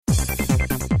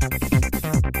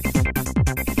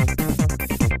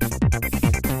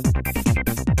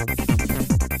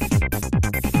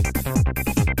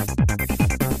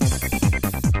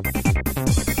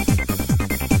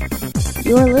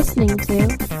You're listening to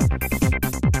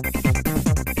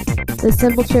the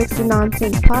Simple Tricks and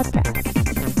Nonsense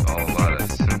podcast. All a lot of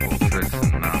simple tricks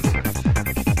and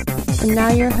nonsense. And now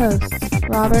your hosts,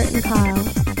 Robert and Kyle.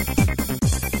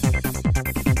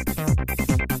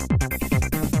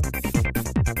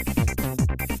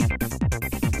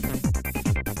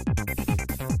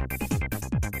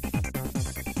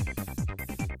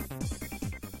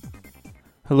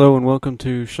 Hello and welcome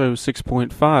to show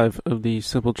 6.5 of the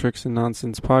Simple Tricks and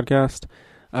Nonsense podcast.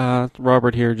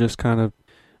 Robert here, it's kind of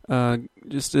a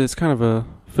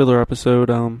filler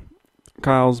episode.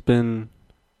 Kyle's been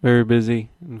very busy.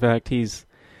 In fact, he's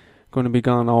going to be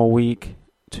gone all week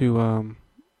to,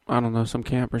 some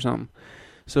camp or something.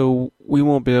 So we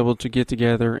won't be able to get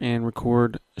together and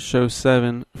record show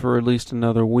 7 for at least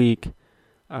another week.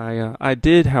 I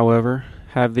did, however,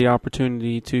 have the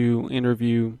opportunity to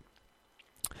interview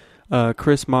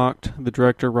Chris Macht, the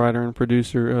director, writer, and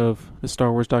producer of the Star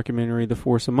Wars documentary The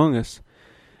Force Among Us,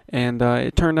 and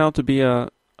it turned out to be a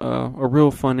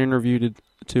real fun interview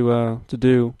to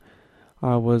do.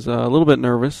 I was a little bit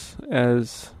nervous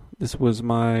as this was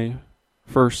my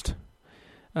first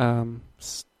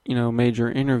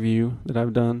major interview that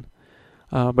I've done,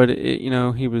 but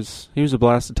he was a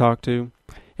blast to talk to.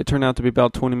 It turned out to be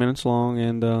about 20 minutes long,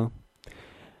 and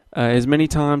as many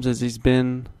times as he's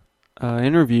been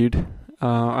interviewed,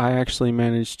 I actually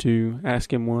managed to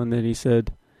ask him one that he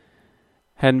said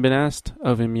hadn't been asked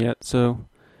of him yet, so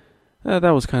that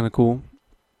was kind of cool.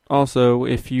 Also,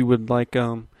 if you would like,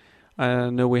 I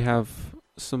know we have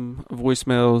some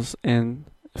voicemails and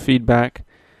feedback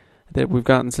that we've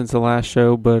gotten since the last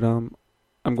show, but I'm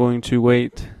going to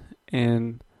wait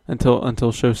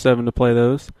until show 7 to play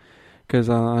those,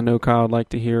 because I know Kyle would like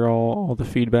to hear all the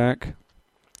feedback.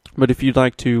 But if you'd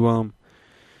like to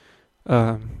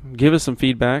give us some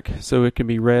feedback so it can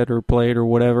be read or played or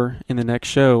whatever in the next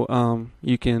show,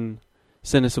 you can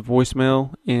send us a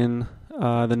voicemail in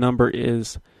the number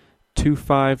is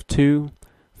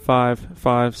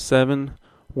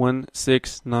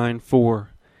 252-557-1694,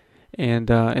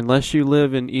 and unless you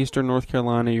live in eastern North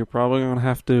Carolina, you're probably going to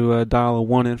have to dial a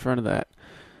 1 in front of that.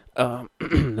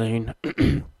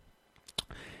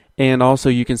 And also,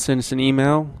 you can send us an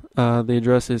email. The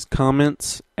address is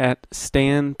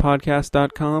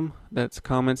comments@stanpodcast.com. That's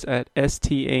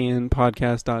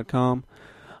comments@stanpodcast.com.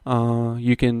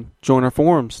 You can join our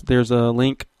forums. There's a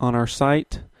link on our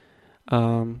site.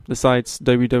 The site's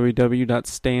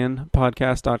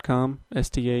www.stanpodcast.com,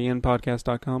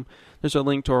 stanpodcast.com. There's a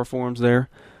link to our forums there.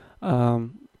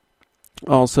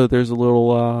 Also, there's a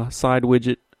little side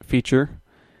widget feature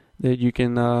that you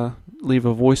can leave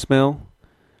a voicemail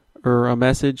or a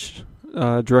message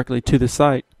directly to the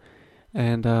site,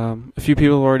 and a few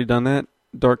people have already done that.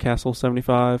 Dark Castle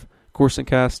 75, Coruscant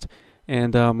Cast,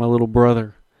 and my little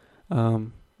brother.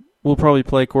 We'll probably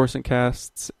play Coruscant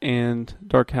Casts and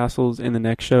Dark Castles in the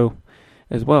next show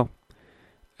as well.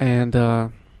 And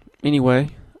anyway,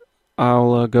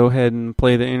 I'll go ahead and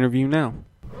play the interview now.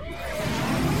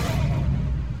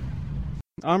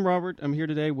 I'm Robert. I'm here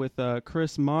today with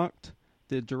Chris Macht,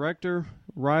 the director,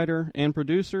 writer, and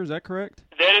producer. Is that correct?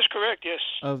 That is correct, yes.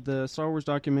 Of the Star Wars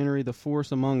documentary, The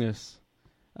Force Among Us.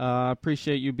 I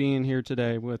appreciate you being here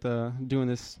today with doing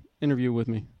this interview with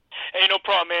me. Hey, no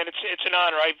problem, man. It's an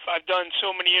honor. I've done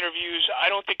so many interviews. I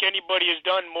don't think anybody has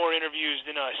done more interviews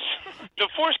than us. The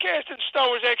Forcecast and Star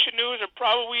Wars Action News are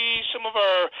probably some of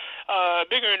our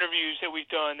bigger interviews that we've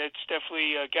done. That's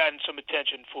definitely gotten some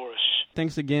attention for us.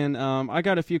 Thanks again. I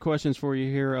got a few questions for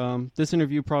you here. This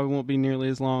interview probably won't be nearly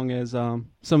as long as some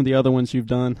of the other ones you've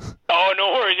done. Oh,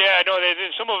 no worries. Yeah, I know.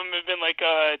 Some of them have been like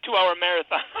 2-hour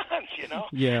marathons, you know?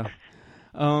 Yeah.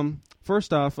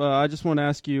 First off, I just want to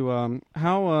ask you,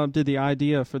 how did the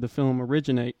idea for the film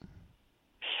originate?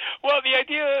 Well, the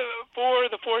idea for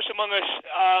The Force Among Us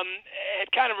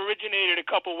had kind of originated a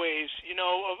couple ways. You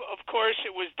know, of course,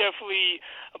 it was definitely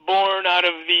born out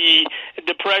of the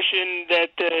depression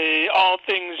that all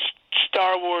things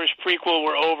Star Wars prequel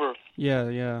were over. Yeah.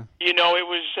 You know, it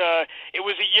was a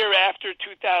year after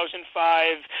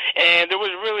 2005, and there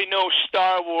was really no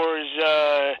Star Wars.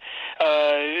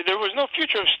 There was no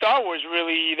future of Star Wars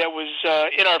really that was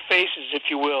in our faces, if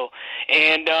you will.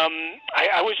 And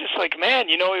I was just like, man,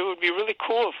 you know, it would be really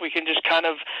cool if we can just kind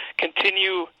of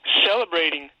continue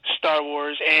celebrating Star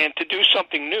Wars and to do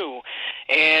something new.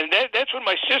 And that's when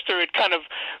my sister had kind of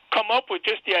come up with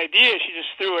just the idea. She just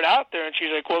threw it out there, and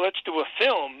she's like, well, let's do a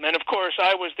film. And, of course,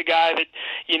 I was the guy that,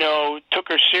 you know, took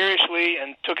her seriously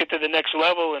and took it to the next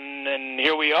level, and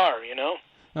here we are, you know?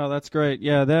 Oh, that's great.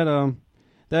 Yeah, that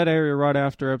area right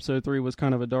after Episode 3 was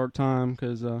kind of a dark time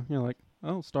because, like,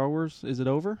 oh, Star Wars, is it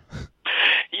over?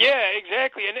 Yeah,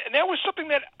 exactly. And that was something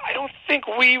that I don't think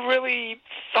we really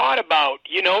thought about,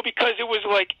 because it was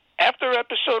like after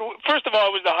first of all,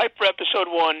 it was the hype for episode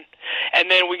 1,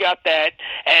 and then we got that,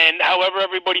 and however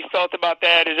everybody felt about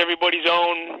that is everybody's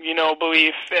own,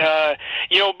 belief,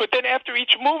 but then after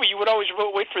each movie, you would always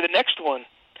wait for the next one.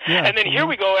 Yeah. And then here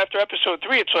we go after episode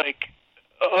 3, it's like,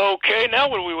 okay, now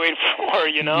what do we wait for,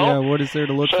 Yeah, what is there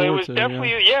to look forward to? So it was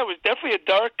definitely, it was definitely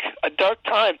a dark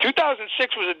time.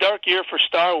 2006 was a dark year for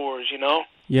Star Wars,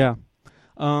 Yeah.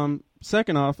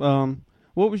 Second off,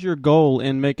 what was your goal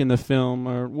in making the film,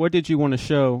 or what did you want to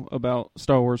show about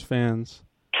Star Wars fans?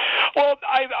 Well,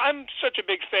 I'm such a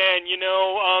big fan,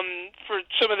 for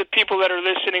some of the people that are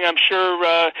listening, I'm sure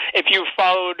if you've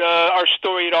followed our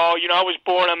story at all, I was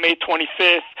born on May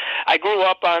 25th. I grew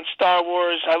up on Star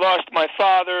Wars. I lost my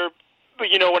father, but,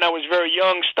 when I was very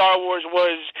young. Star Wars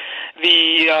was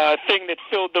the thing that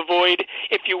filled the void,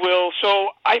 if you will.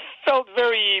 So I felt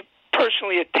very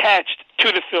personally attached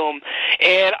to the film,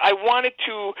 and I wanted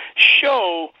to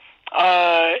show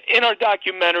in our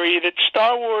documentary that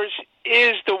Star Wars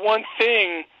is the one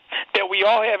thing that we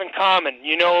all have in common.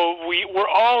 We're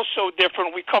all so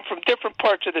different. We come from different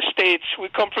parts of the states. We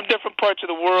come from different parts of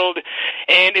the world.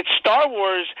 And it's Star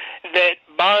Wars that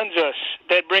bonds us,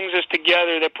 that brings us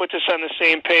together, that puts us on the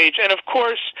same page. And, of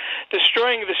course,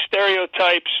 destroying the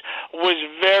stereotypes was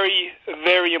very,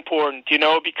 very important,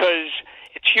 because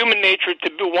it's human nature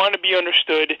to want to be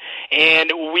understood,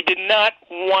 and we did not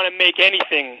want to make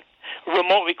anything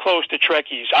remotely close to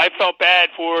Trekkies. I felt bad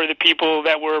for the people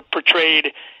that were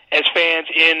portrayed as fans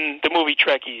in the movie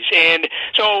Trekkies. And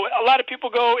so a lot of people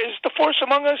go, is The Force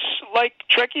Among Us like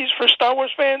Trekkies for Star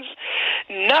Wars fans?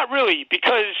 Not really,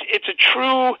 because it's a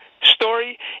true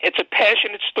story, it's a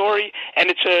passionate story, and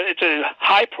it's a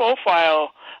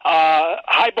high-profile,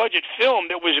 high-budget film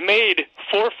that was made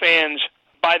for fans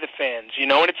by the fans,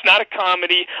 and it's not a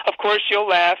comedy. Of course, you'll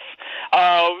laugh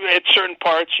at certain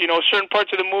parts. Certain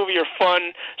parts of the movie are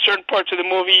fun. Certain parts of the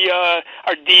movie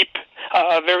are deep,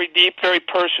 very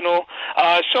personal.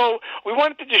 So we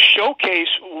wanted to just showcase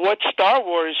what Star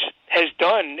Wars has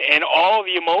done and all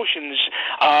the emotions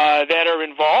that are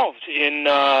involved in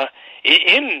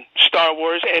Star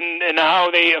Wars and how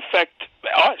they affect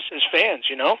us as fans,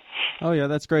 Oh, yeah,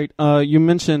 that's great. You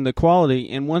mentioned the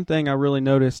quality, and one thing I really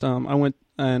noticed, I went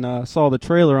and saw the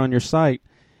trailer on your site,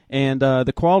 and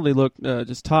the quality looked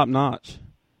just top-notch.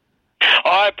 Oh,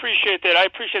 I appreciate that.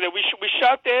 We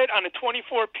shot that on a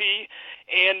 24p,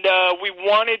 and we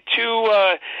wanted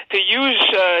to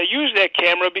use that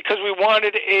camera because we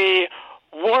wanted a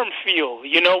warm feel.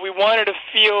 We wanted a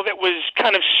feel that was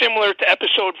kind of similar to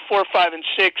episode 4, 5, and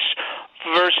 6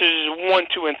 versus 1,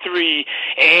 2, and 3,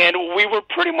 and we were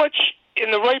pretty much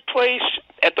in the right place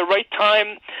at the right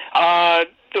time.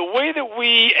 The way that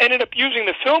we ended up using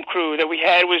the film crew that we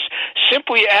had was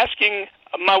simply asking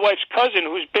my wife's cousin,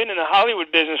 who's been in the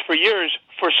Hollywood business for years,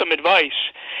 for some advice.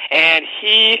 And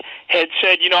he had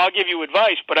said, I'll give you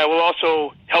advice, but I will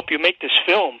also help you make this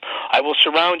film. I will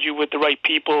surround you with the right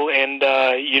people, and,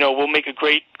 we'll make a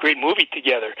great movie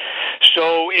together.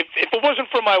 So if it wasn't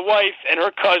for my wife and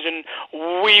her cousin,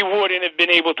 we wouldn't have been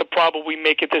able to probably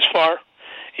make it this far.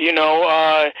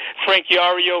 Frank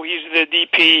Yario, he's the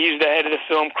DP, he's the head of the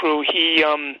film crew. He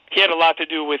had a lot to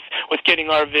do with getting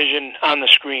our vision on the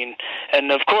screen.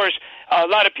 And, of course, a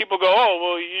lot of people go, oh,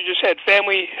 well, you just had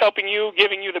family helping you,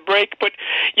 giving you the break. But,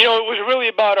 it was really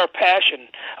about our passion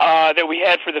that we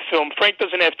had for the film. Frank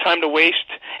doesn't have time to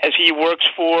waste as he works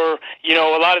for,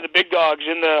 a lot of the big dogs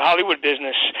in the Hollywood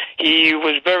business. He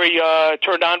was very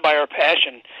turned on by our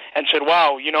passion and said,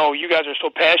 wow, you guys are so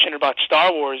passionate about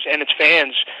Star Wars and its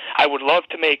fans. I would love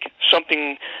to make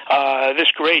something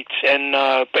this great and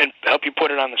help you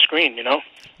put it on the screen,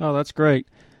 Oh, that's great.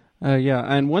 Yeah,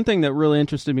 and one thing that really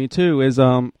interested me, too, is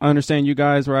I understand you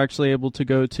guys were actually able to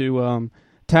go to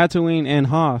Tatooine and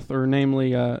Hoth, or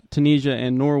namely Tunisia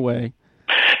and Norway.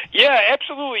 Yeah,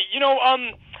 absolutely.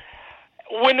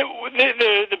 When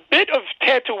the bit of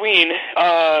Tatooine,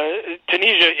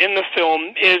 Tunisia, in the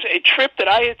film is a trip that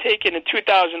I had taken in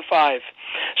 2005.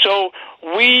 So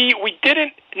we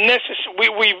didn't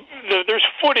necessarily, there's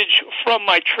footage from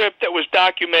my trip that was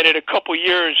documented a couple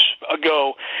years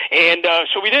ago, and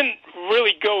so we didn't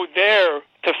really go there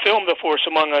to film The Force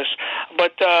Among Us,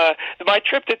 but my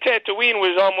trip to Tatooine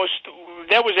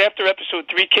that was after episode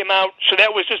 3 came out, so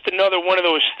that was just another one of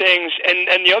those things. And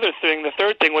the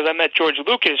third thing was I met George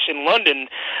Lucas in London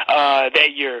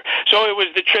that year. So it was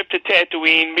the trip to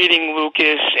Tatooine, meeting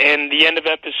Lucas, and the end of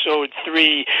episode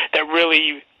 3 that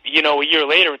really a year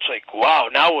later, it's like, wow,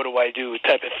 now what do I do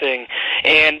type of thing.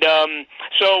 And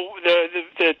so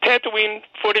the Tatooine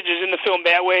footage is in the film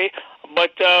that way.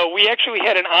 But we actually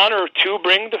had an honor to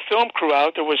bring the film crew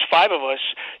out. There was 5 of us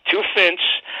to Finch,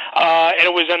 and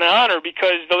it was an honor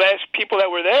because the last people that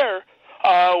were there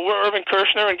were Irvin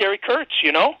Kershner and Gary Kurtz.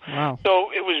 Wow.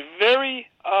 So it was very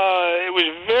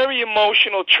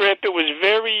emotional trip. It was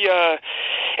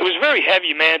very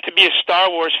heavy, man, to be a Star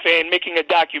Wars fan making a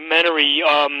documentary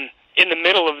in the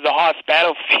middle of the Hoth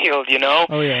battlefield,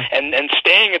 Oh, yeah. and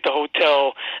staying at the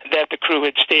hotel that the crew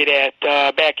had stayed at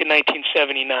back in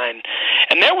 1979.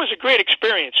 And that was a great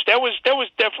experience. That was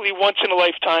definitely once in a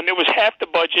lifetime. It was half the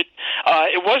budget.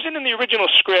 It wasn't in the original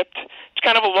script. It's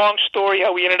kind of a long story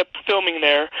how we ended up filming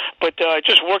there, but it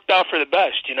just worked out for the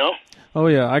best, Oh,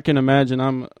 yeah, I can imagine.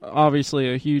 I'm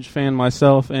obviously a huge fan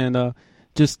myself, and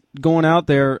just going out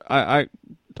there,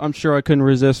 I'm sure I couldn't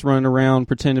resist running around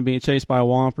pretending to be chased by a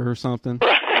Wampa or something.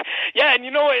 Yeah, and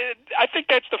I think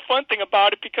that's the fun thing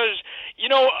about it because,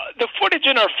 the footage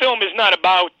in our film is not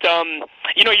about,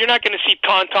 you're not going to see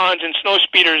tauntauns and snow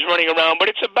speeders running around, but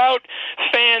it's about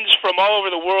fans from all over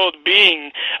the world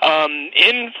being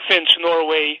in Finch,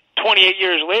 Norway, 28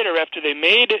 years later after they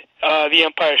made The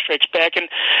Empire Strikes Back. And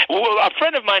a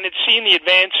friend of mine had seen the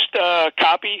advanced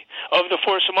copy of The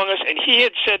Force Among Us, and he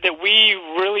had said that we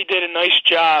really did a nice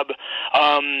job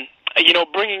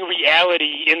bringing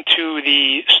reality into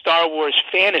the Star Wars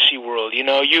fantasy world.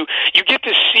 You get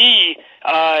to see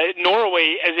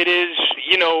Norway as it is,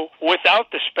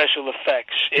 without the special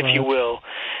effects, if you will.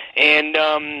 And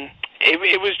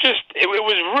it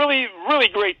was really, really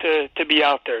great to be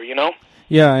out there,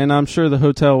 Yeah, and I'm sure the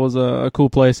hotel was a cool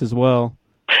place as well.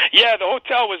 Yeah, the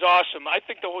hotel was awesome. I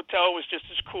think the hotel was just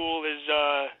as cool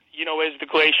as as the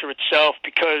glacier itself,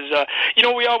 because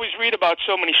we always read about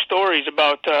so many stories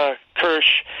about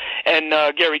Kirsch and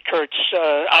Gary Kurtz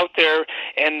out there,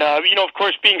 and of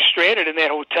course being stranded in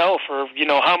that hotel for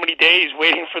how many days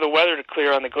waiting for the weather to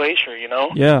clear on the glacier.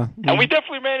 Yeah. And we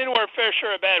definitely ran into our fair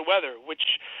share of bad weather, which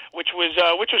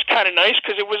was kind of nice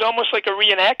because it was almost like a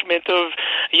reenactment of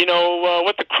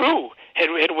what the crew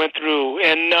had went through.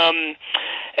 And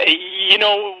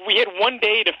we had one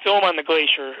day to film on the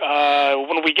glacier.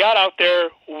 When we got out there,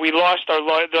 we lost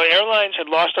the airlines had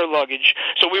lost our luggage,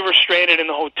 so we were stranded in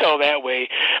the hotel that way.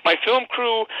 My film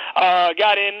crew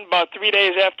got in about 3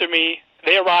 days after me.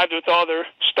 They arrived with all their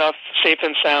stuff safe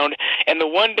and sound, and the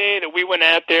one day that we went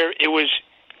out there, it was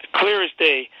clear as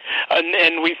day.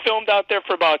 And we filmed out there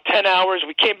for about 10 hours.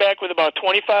 We came back with about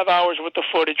 25 hours worth of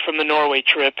footage from the Norway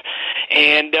trip.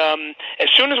 And as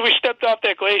soon as we stepped off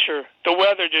that glacier, the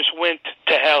weather just went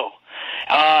to hell.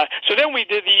 So then we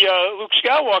did the Luke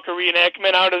Skywalker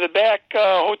reenactment out of the back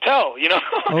hotel,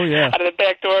 Oh, yeah. out of the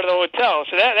back door of the hotel.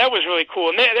 So that was really cool.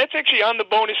 And that's actually on the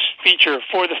bonus feature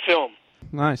for the film.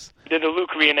 Nice. Did the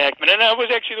Luke reenactment, and I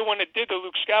was actually the one that did the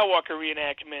Luke Skywalker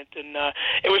reenactment, and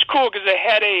it was cool because they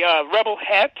had a Rebel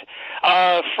hat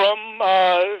from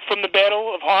the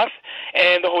Battle of Hoth,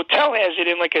 and the hotel has it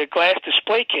in like a glass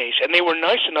display case, and they were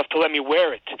nice enough to let me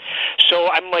wear it. So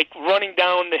I'm like running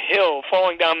down the hill,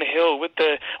 falling down the hill with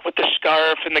the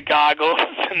scarf and the goggles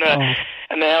and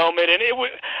the helmet, and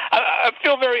I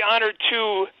feel very honored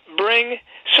to bring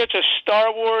such a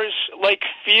Star Wars-like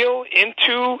feel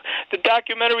into the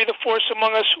documentary The Force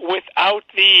Among Us without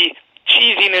the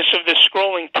cheesiness of the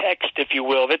scrolling text, if you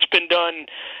will, that's been done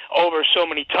over so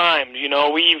many times. When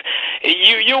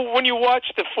you watch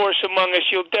The Force Among Us,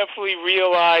 you'll definitely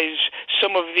realize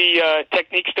some of the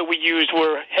techniques that we used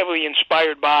were heavily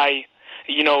inspired by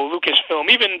Lucasfilm,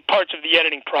 even parts of the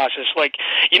editing process, like,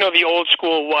 the old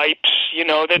school wipes, that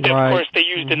Right. of course they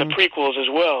used in the prequels as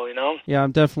well, Yeah,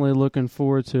 I'm definitely looking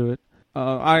forward to it.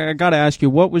 I got to ask you,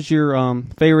 what was your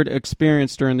favorite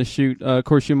experience during the shoot? Of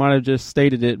course, you might have just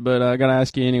stated it, but I got to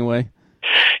ask you anyway.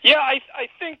 Yeah, I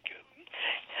think,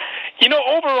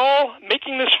 overall,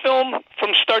 making this film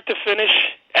from start to finish,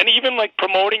 and even like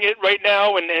promoting it right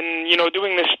now and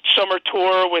doing this summer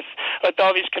tour with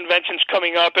all these conventions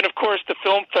coming up, and of course the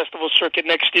film festival circuit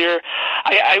next year,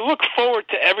 I look forward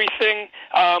to everything.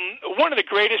 One of the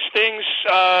greatest things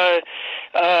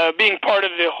being part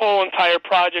of the whole entire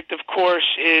project, of course,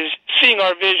 is seeing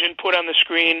our vision put on the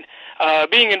screen,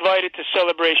 being invited to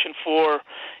Celebration 4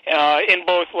 in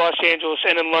both Los Angeles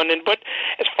and in London. But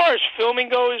as far as filming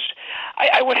goes,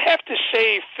 I would have to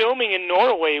say filming in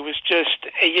Norway was just,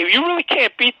 you really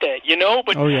can't beat that,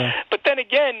 But, Oh, yeah. But then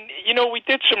again, we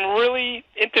did some really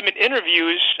intimate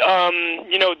interviews,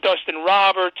 Dustin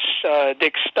Roberts,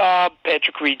 Dick Staub,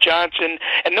 Patrick Reed Johnson,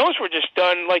 and those were just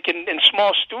done like in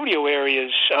small studio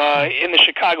areas in the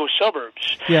Chicago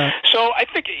suburbs. Yeah. So I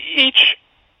think each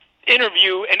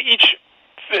interview and each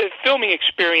filming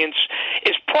experience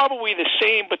is probably the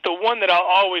same, but the one that I'll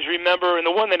always remember and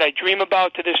the one that I dream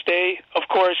about to this day, of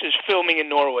course, is filming in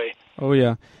Norway. Oh,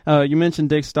 yeah. You mentioned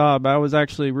Dick Staub. I was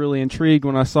actually really intrigued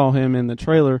when I saw him in the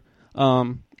trailer.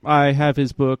 I have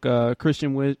his book,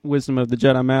 Christian Wisdom of the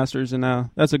Jedi Masters, and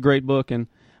that's a great book, and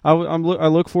I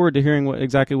look forward to hearing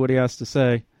exactly what he has to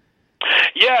say.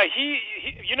 Yeah, he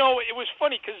it was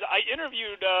funny because I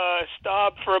interviewed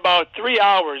Staub for about 3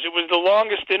 hours. It was the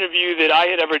longest interview that I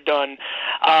had ever done.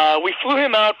 We flew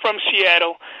him out from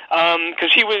Seattle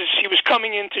because he was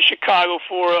coming into Chicago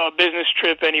for a business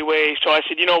trip anyway. So I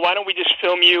said, why don't we just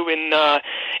film you in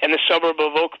the suburb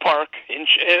of Oak Park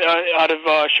out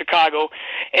of Chicago?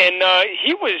 And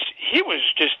he was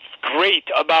just great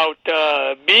about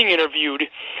being interviewed,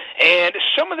 and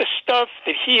some of the stuff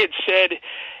that he had said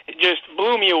just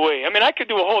blew me away. I mean, I could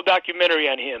do a whole documentary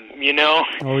on him,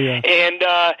 Oh, yeah. And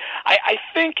I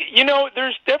think,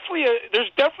 there's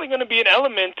definitely going to be an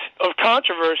element of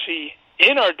controversy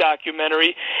in our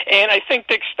documentary, and I think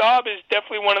Dick Staub is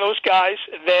definitely one of those guys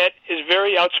that is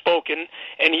very outspoken,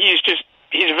 and he's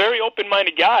a very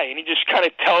open-minded guy, and he just kind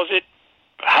of tells it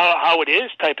how it is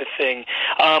type of thing.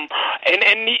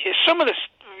 And some of the,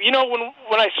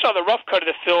 when I saw the rough cut of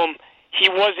the film, he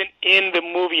wasn't in the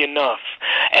movie enough,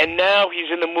 and now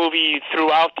he's in the movie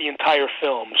throughout the entire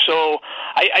film. So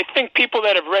I think people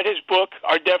that have read his book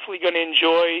are definitely going to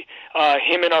enjoy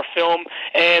him in our film.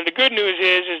 And the good news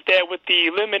is that with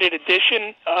the limited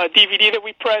edition DVD that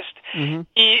we pressed, mm-hmm.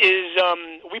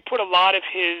 we put a lot of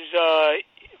his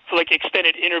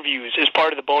extended interviews as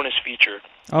part of the bonus feature.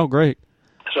 Oh, great.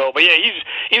 So, but yeah,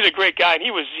 he's a great guy, and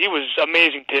he was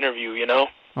amazing to interview.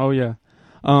 Oh, yeah.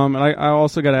 And I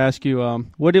also got to ask you,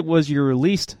 what was your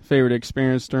least favorite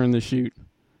experience during the shoot?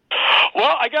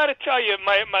 Well, I got to tell you,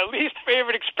 my least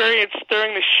favorite experience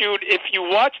during the shoot, if you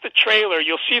watch the trailer,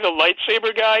 you'll see the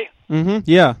lightsaber guy. Mm-hmm,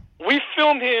 yeah. We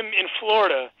filmed him in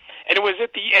Florida, and it was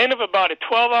at the end of about a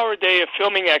 12-hour day of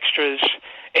filming extras.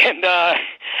 And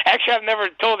actually, I've never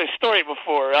told this story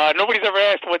before. Nobody's ever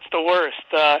asked what's the worst.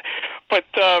 But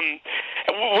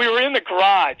we were in the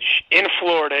garage in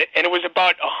Florida, and it was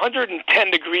about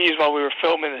 110 degrees while we were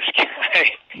filming this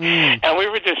guy. And we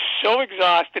were just so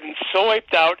exhausted and so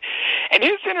wiped out. And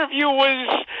his interview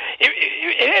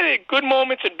it had good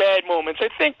moments and bad moments. I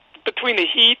think between the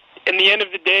heat and the end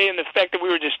of the day and the fact that we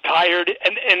were just tired,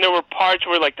 and there were parts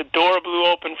where the door blew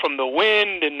open from the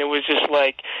wind, and it was just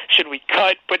should we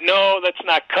cut? But no, let's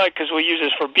not cut because we'll use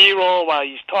this for B-roll while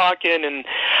he's talking. And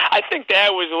I think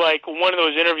that was one of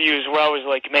those interviews where I was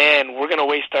like, man, we're going to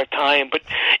waste our time. But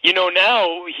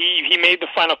now he made the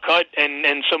final cut,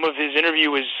 and some of his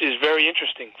interview is very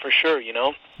interesting for sure.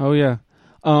 Oh, yeah.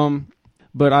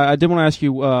 But I did want to ask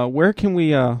you, where can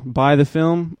we buy the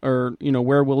film, or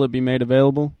where will it be made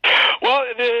available? Well,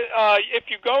 if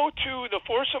you go to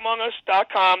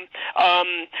theforceamongus.com,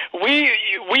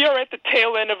 we are at the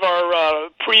tail end of our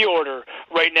pre-order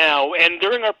right now, and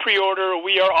during our pre-order,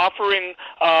 we are offering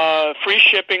free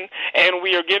shipping, and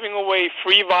we are giving away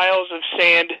free vials of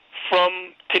sand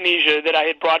from Tunisia that I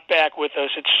had brought back with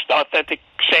us. It's authentic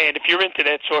sand, if you're into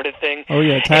that sort of thing. Oh,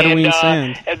 yeah, Tatooine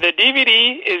sand. And the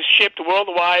DVD is shipped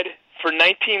worldwide for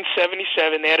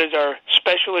 $19.77. That is our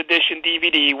special edition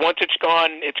DVD. Once it's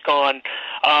gone, it's gone.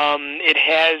 It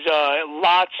has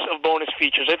lots of bonus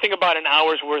features. I think about an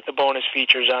hour's worth of bonus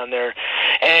features on there.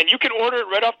 And you can order it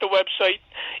right off the website.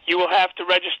 You will have to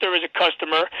register as a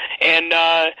customer and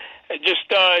just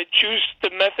choose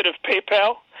the method of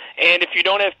PayPal. And if you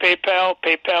don't have PayPal,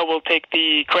 PayPal will take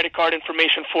the credit card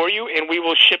information for you, and we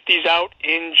will ship these out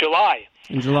in July.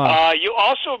 You'll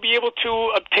also be able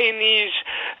to obtain these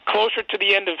closer to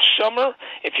the end of summer.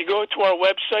 If you go to our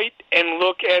website and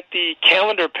look at the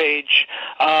calendar page,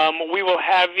 we will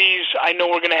have these. I know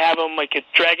we're going to have them at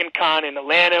Dragon Con in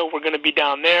Atlanta. We're going to be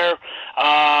down there.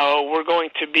 We're going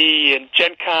to be in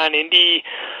Gen Con, Indy.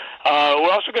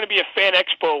 We're also going to be at Fan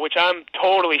Expo, which I'm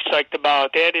totally psyched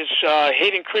about. That is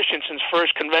Hayden Christensen's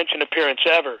first convention appearance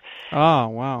ever. Oh,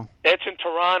 wow. That's in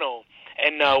Toronto.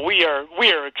 And we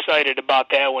are excited about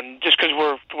that one just because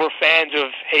we're fans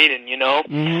of Hayden,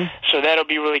 Mm-hmm. So that'll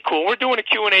be really cool. We're doing a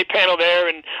Q&A panel there,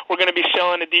 and we're going to be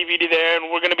selling a DVD there,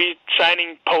 and we're going to be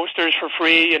signing posters for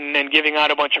free and giving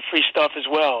out a bunch of free stuff as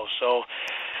well. So,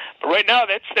 but right now,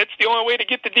 that's the only way to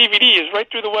get the DVD is right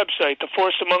through the website,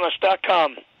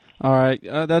 theforceamongus.com. All right,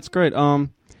 that's great.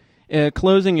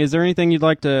 Closing, is there anything you'd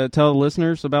like to tell the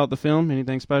listeners about the film?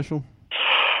 Anything special?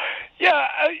 Yeah,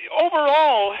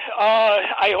 overall,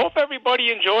 I hope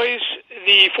everybody enjoys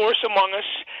The Force Among Us,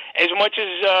 as much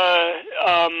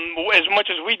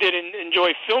as we did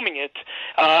enjoy filming it,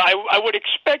 I would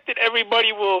expect that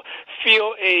everybody will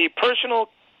feel a personal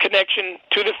connection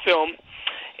to the film.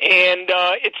 And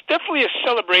it's definitely a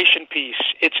celebration piece.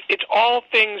 It's all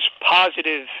things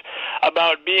positive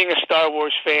about being a Star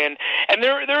Wars fan. And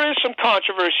there is some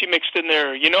controversy mixed in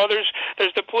there. You know,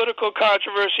 there's the political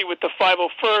controversy with the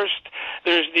 501st.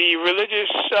 There's the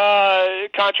religious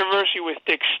controversy with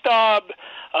Dick Staub.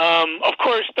 Of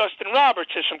course, Dustin Roberts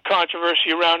has some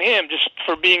controversy around him just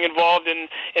for being involved in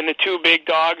the two big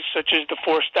dogs such as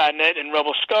TheForce.net and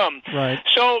Rebel Scum. Right.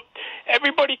 So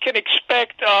everybody can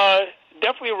expect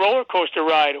definitely a roller coaster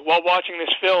ride while watching this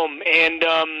film. And,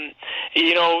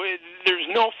 you know, there's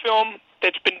no film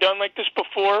that's been done like this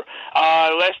before.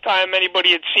 Last time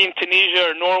anybody had seen Tunisia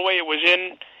or Norway, it was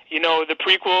in, you know, the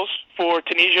prequels for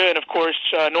Tunisia and, of course,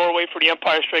 Norway for The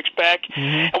Empire Strikes Back.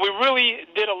 Mm-hmm. And we really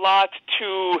did a lot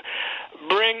to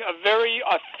bring a very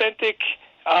authentic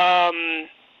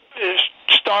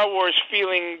Star Wars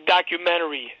feeling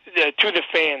documentary to the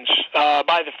fans,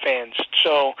 by the fans.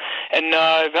 So, and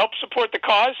help support the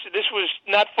cause. This was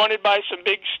not funded by some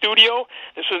big studio.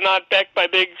 This was not backed by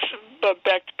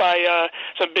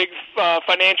some big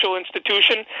financial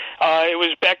institution. It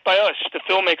was backed by us, the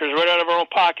filmmakers, right out of our own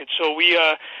pockets. So we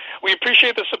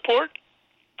appreciate the support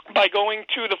by going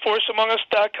to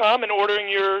theforceamongus.com and ordering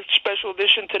your special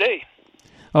edition today.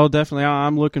 Oh, definitely.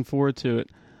 I'm looking forward to it.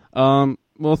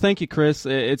 Well, thank you, Chris.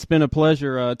 It's been a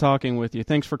pleasure talking with you.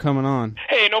 Thanks for coming on.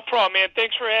 Hey, no problem, man.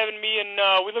 Thanks for having me, and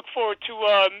we look forward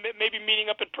to maybe meeting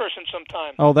up in person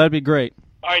sometime. Oh, that'd be great.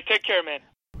 All right, take care, man.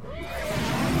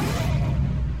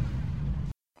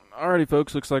 Alrighty,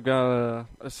 folks. Looks like I got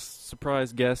a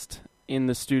surprise guest in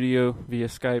the studio via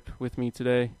Skype with me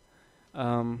today.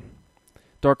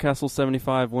 Dark Castle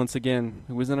 75, once again,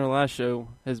 who was in our last show,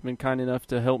 has been kind enough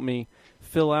to help me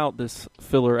fill out this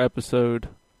filler episode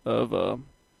of the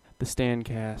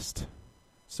Standcast.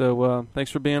 So, thanks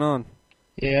for being on.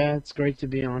 Yeah, it's great to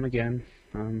be on again.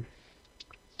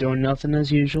 Doing nothing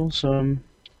as usual, so I'm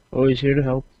always here to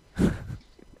help.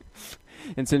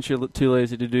 And since you're too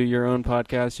lazy to do your own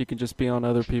podcast, you can just be on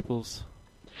other people's.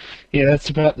 Yeah, that's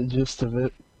about the gist of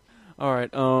it.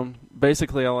 Alright,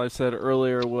 basically all I said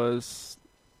earlier was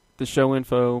the show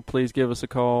info, please give us a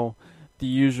call, the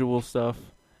usual stuff,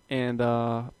 and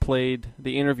played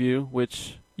the interview,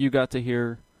 which you got to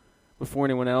hear before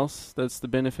anyone else. That's the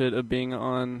benefit of being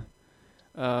on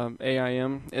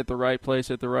AIM at the right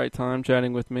place at the right time,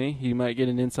 chatting with me. You might get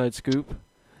an inside scoop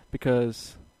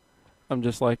because I'm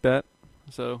just like that.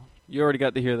 So you already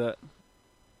got to hear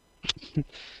that.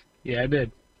 Yeah, I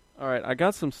did. Alright, I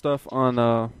got some stuff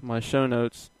on my show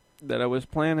notes that I was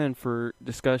planning for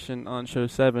discussion on show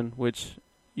 7, which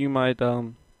you might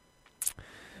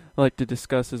like to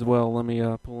discuss as well. Let me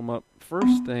pull them up.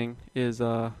 First thing is,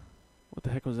 what the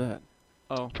heck was that?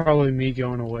 Oh, Probably me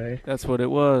going away. that's what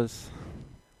it was.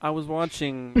 I was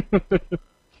watching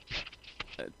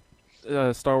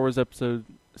Star Wars Episode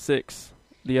 6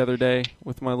 the other day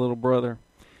with my little brother,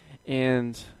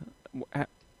 and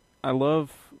I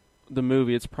love the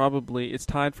movie. It's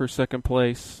tied for second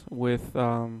place with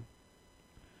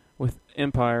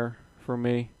Empire for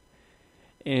me.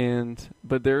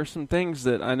 But there are some things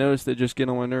that I notice that just get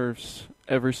on my nerves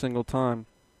every single time.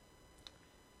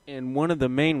 And one of the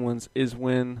main ones is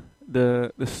when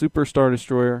the Super Star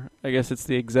Destroyer, I guess it's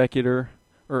the Executor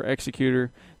or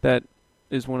Executor, that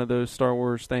is one of those Star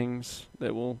Wars things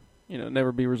that will,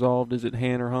 never be resolved. Is it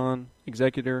Han or Han?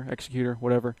 Executor, Executor,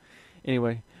 whatever.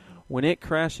 Anyway, when it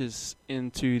crashes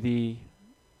into the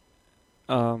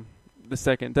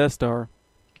second Death Star,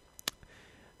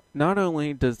 not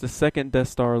only does the second Death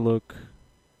Star look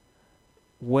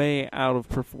way out of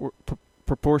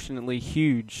proportionately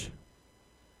huge,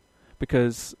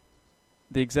 because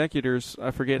the Executors,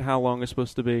 I forget how long it's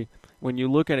supposed to be, when you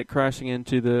look at it crashing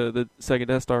into the second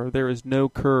Death Star, there is no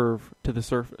curve to the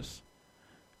surface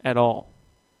at all.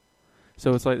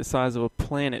 So it's like the size of a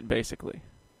planet, basically.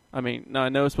 I mean, now I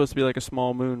know it's supposed to be like a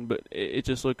small moon, but it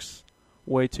just looks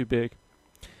way too big.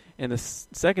 And the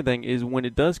second thing is when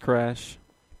it does crash,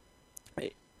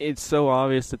 it's so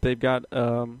obvious that they've got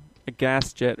a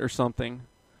gas jet or something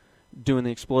doing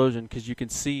the explosion, because you can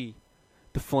see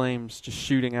the flames just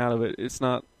shooting out of it.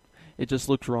 It just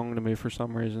looks wrong to me for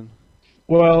some reason.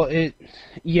 Well,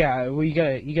 you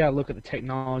gotta look at the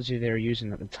technology they were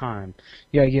using at the time.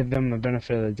 You gotta give them the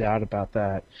benefit of the doubt about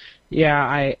that.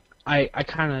 Yeah, you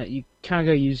kind of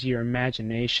gotta use your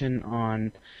imagination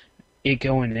on it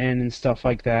going in and stuff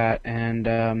like that.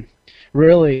 And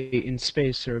really, in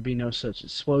space, there would be no such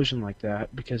explosion like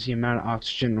that because the amount of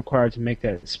oxygen required to make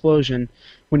that explosion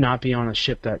would not be on a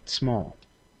ship that small.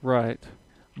 Right.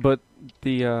 But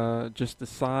the just the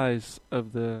size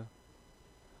of the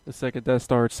second Death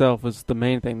Star itself was the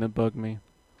main thing that bugged me.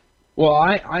 Well,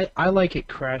 I like it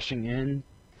crashing in,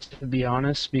 to be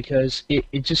honest, because it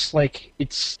just like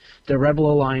it's the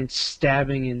Rebel Alliance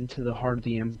stabbing into the heart of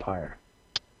the Empire.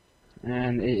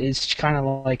 And it's kind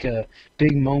of like a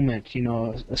big moment, you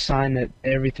know, a sign that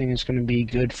everything is going to be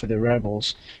good for the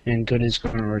rebels and good is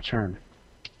going to return.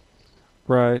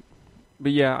 Right.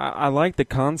 But yeah, I like the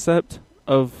concept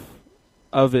of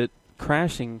it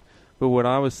crashing, but what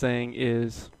I was saying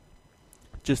is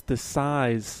just the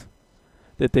size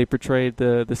that they portrayed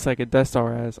the second Death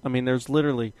Star as. I mean, there's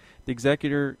literally the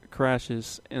Executor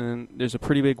crashes and there's a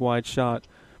pretty big wide shot,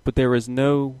 but there is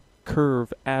no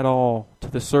curve at all to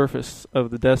the surface of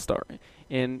the Death Star.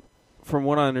 And from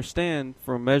what I understand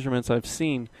from measurements I've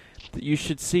seen, that you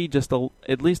should see just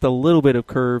at least a little bit of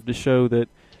curve to show that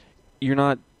you're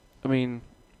not, I mean,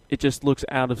 it just looks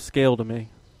out of scale to me.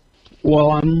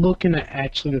 Well, I'm looking at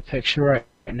actually the picture right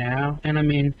now, and I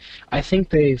mean, I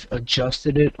think they've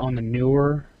adjusted it on the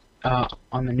newer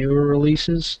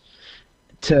releases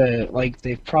to, like,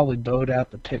 they've probably bowed out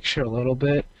the picture a little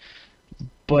bit.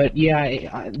 But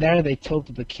yeah, there they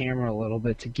tilted the camera a little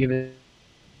bit to give it.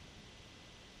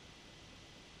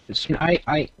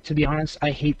 To be honest,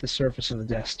 I hate the surface of the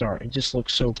Death Star. It just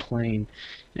looks so plain,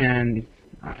 and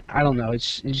I don't know. It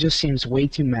just seems way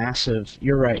too massive.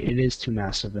 You're right. It is too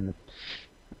massive, and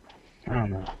I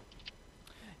don't know.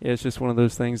 Yeah, it's just one of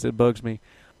those things that bugs me.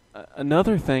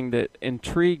 Another thing that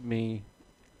intrigued me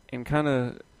and kind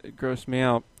of grossed me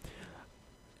out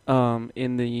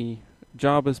in the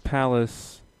Jabba's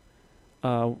palace,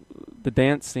 the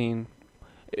dance scene,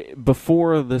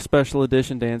 before the special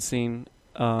edition dance scene,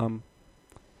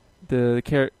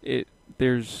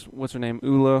 there's what's her name,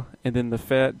 Ula, and then the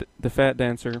fat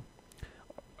dancer.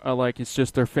 Like it's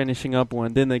just they're finishing up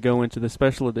one. Then they go into the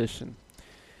special edition.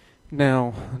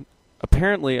 Now,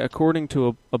 apparently, according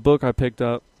to a book I picked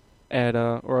up at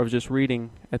or I was just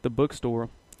reading at the bookstore,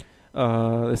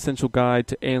 Essential Guide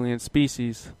to Alien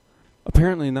Species.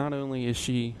 Apparently, not only is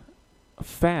she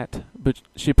fat, but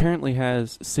she apparently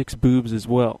has 6 boobs as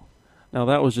well. Now,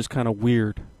 that was just kind of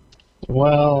weird.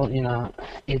 Well, you know,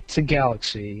 it's a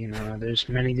galaxy. You know, there's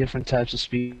many different types of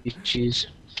species.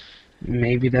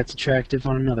 Maybe that's attractive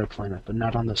on another planet, but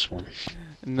not on this one.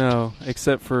 No,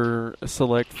 except for a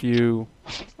select few,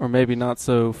 or maybe not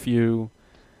so few,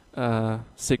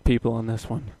 sick people on this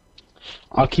one.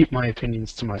 I'll keep my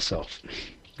opinions to myself.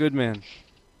 Good man.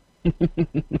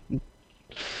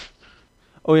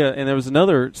 Oh yeah, and there was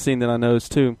another scene that I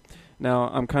noticed too. Now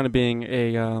I'm kind of being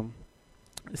a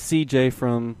CJ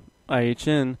from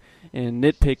IHN and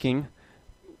nitpicking,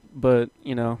 but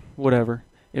you know, whatever.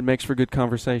 It makes for good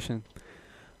conversation.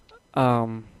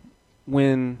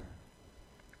 When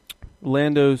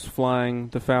Lando's flying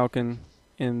the Falcon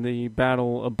in the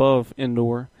battle above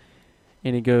Endor,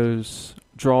 and he goes,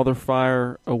 draw their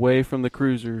fire away from the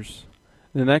cruisers.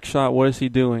 The next shot, what is he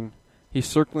doing? He's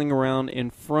circling around in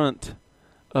front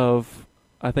of,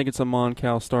 I think it's a Mon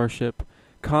Cal starship,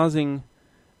 causing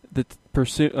the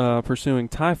pursuing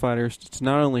TIE fighters to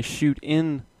not only shoot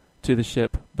into the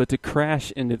ship, but to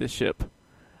crash into the ship.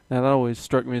 Now that always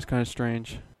struck me as kind of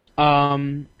strange.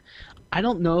 I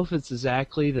don't know if it's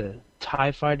exactly the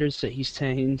TIE fighters that he's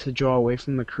tending to draw away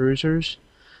from the cruisers.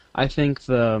 I think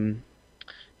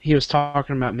he was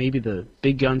talking about maybe the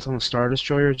big guns on the Star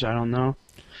Destroyers. I don't know.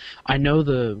 I know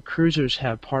the cruisers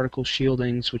have particle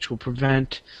shieldings which will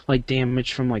prevent like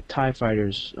damage from like TIE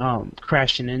fighters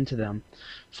crashing into them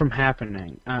from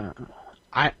happening.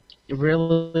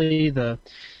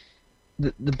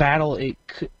 The battle,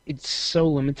 it's so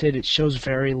limited. It shows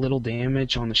very little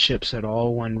damage on the ships at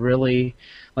all. When really,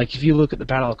 like if you look at the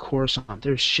Battle of Coruscant,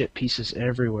 there's ship pieces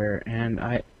everywhere, and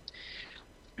I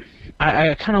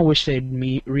kind of wish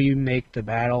they'd remake the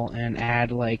battle and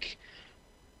add like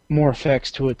more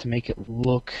effects to it to make it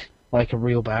look like a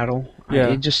real battle. Yeah.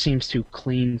 It just seems too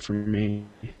clean for me.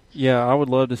 Yeah, I would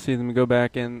love to see them go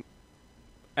back and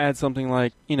add something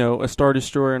like, you know, a Star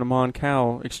Destroyer and a Mon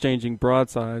Cal exchanging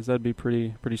broadsides. That'd be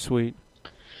pretty sweet.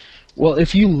 Well,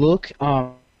 if you look,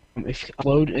 if you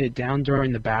load it down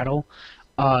during the battle,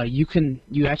 you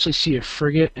actually see a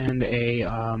frigate and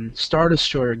a Star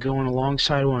Destroyer going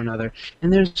alongside one another,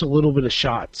 and there's a little bit of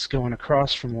shots going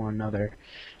across from one another,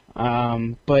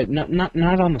 but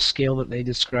not on the scale that they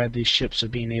describe these ships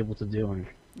of being able to do.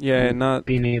 Yeah, and not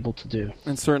being able to do,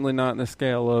 and certainly not in the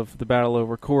scale of the battle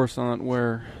over Coruscant,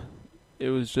 where it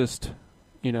was just,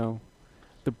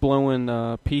 the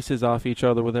blowing pieces off each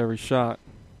other with every shot.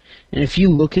 And if you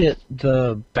look at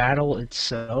the battle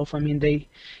itself, I mean,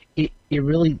 it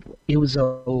was a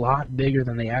lot bigger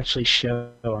than they actually show.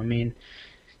 I mean,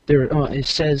 it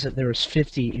says that there was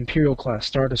 50 Imperial class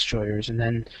Star Destroyers, and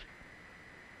then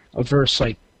a verse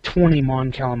like 20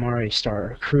 Mon Calamari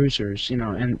Star Cruisers,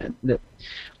 and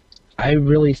I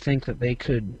really think that they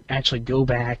could actually go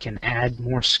back and add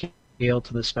more scale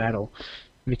to this battle,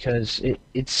 because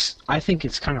I think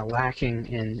it's kind of lacking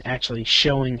in actually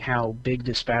showing how big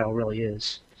this battle really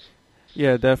is.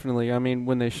 Yeah, definitely. I mean,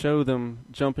 when they show them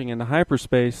jumping into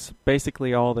hyperspace,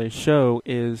 basically all they show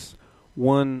is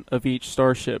one of each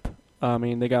starship. I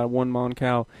mean, they got one Mon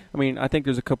Cal. I mean, I think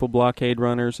there's a couple blockade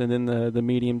runners and then the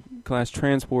medium-class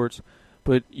transports,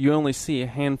 but you only see a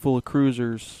handful of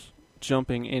cruisers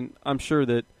jumping, and I'm sure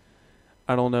that,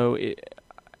 I don't know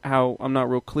how, I'm not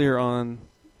real clear on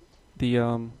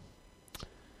the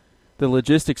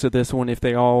logistics of this one, if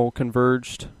they all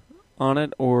converged on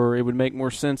it, or it would make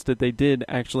more sense that they did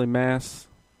actually mass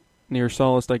near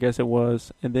Sallust, I guess it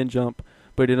was, and then jump,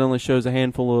 but it only shows a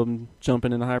handful of them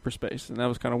jumping into hyperspace, and that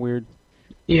was kind of weird.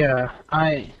 Yeah,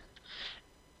 that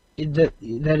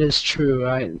is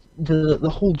true. The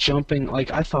whole jumping,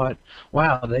 like, I thought,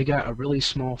 wow, they got a really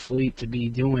small fleet to be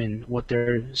doing what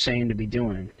they're saying to be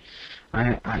doing.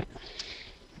 I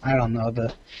don't know,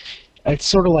 it's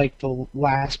sort of like the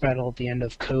last battle at the end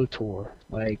of KOTOR.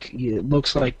 Like, it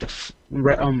looks like the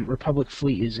Republic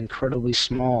fleet is incredibly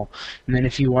small, and then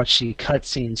if you watch the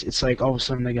cutscenes, it's like all of a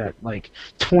sudden they got like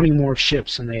 20 more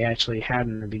ships than they actually had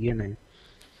in the beginning.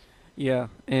 Yeah,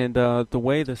 and the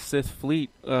way the Sith fleet,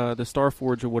 the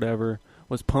Starforge or whatever,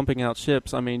 was pumping out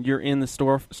ships, I mean, you're in the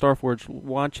Starforge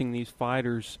watching these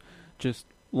fighters just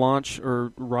launch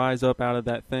or rise up out of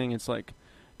that thing. It's like,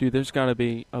 dude, there's got to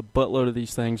be a buttload of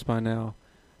these things by now.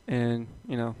 And,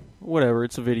 whatever,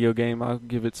 it's a video game. I'll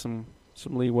give it some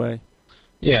leeway.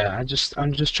 Yeah,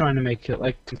 I'm just trying to make it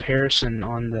like comparison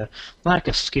on the lack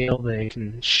of scale they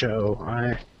can show.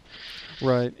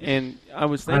 Right, and I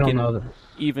was I don't thinking, know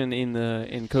even in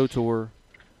KOTOR,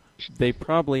 they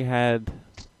probably had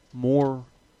more.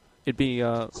 It'd be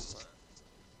I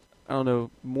don't know,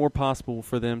 more possible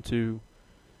for them to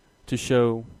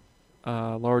show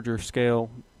larger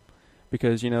scale,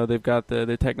 because they've got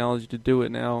the technology to do it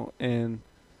now, and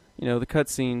the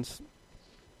cutscenes.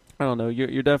 I don't know.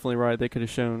 You're definitely right. They could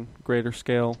have shown greater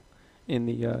scale in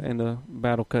the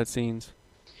battle cutscenes.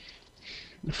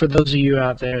 For those of you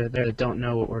out there that don't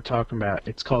know what we're talking about,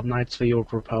 it's called Knights of the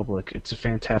Old Republic. It's a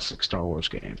fantastic Star Wars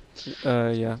game.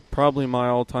 Yeah, probably my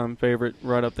all-time favorite,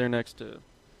 right up there next to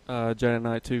Jedi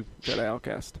Knight 2, Jedi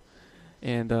Outcast.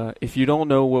 And if you don't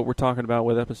know what we're talking about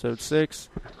with Episode 6,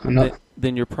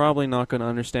 then you're probably not going to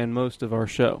understand most of our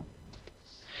show.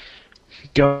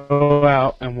 Go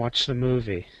out and watch the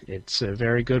movie. It's a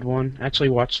very good one. Actually,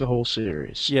 watch the whole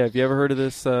series. Yeah, have you ever heard of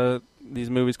this?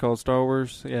 These movies called Star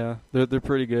Wars? Yeah, they're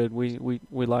pretty good. We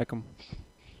like them.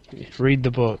 Read the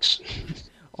books.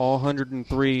 All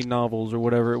 103 novels or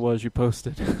whatever it was you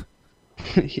posted.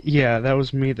 Yeah, that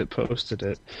was me that posted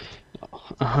it.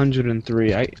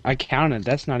 103. I counted.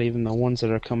 That's not even the ones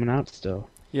that are coming out still.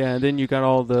 Yeah, and then you got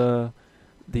all the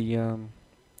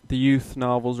youth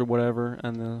novels or whatever,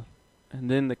 and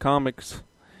then the comics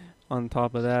on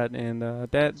top of that, and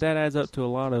that adds up to a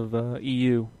lot of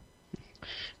EU.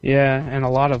 Yeah, and a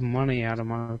lot of money out of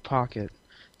my pocket.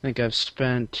 I think I've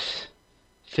spent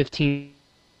 15.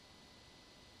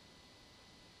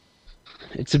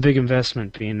 It's a big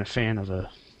investment being a fan of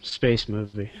a space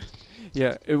movie.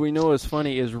 Yeah, we know what's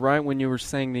funny is right when you were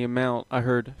saying the amount, I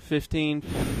heard 15.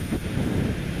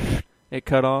 It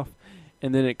cut off,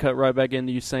 and then it cut right back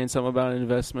into you saying something about an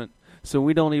investment. So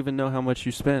we don't even know how much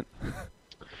you spent.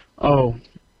 Oh,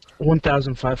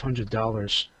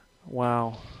 $1,500.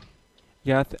 Wow.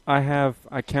 Yeah,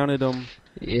 I counted them.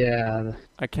 Yeah.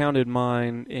 I counted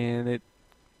mine, and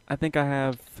I think I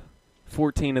have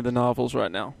 14 of the novels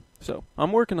right now. So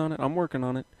I'm working on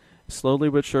it. Slowly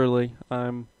but surely,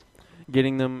 I'm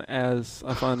getting them as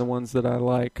I find the ones that I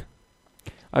like.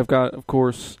 I've got, of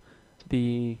course,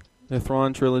 the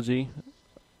Thrawn trilogy.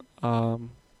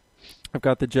 I've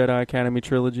got the Jedi Academy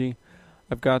trilogy.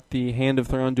 I've got the Hand of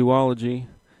Thrawn duology.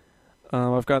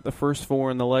 I've got the first four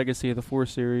in the Legacy of the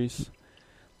Force series.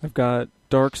 I've got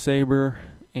Darksaber,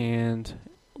 and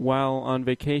while on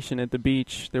vacation at the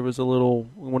beach, there was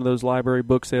one of those library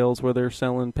book sales where they're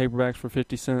selling paperbacks for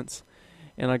 50 cents.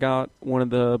 And I got one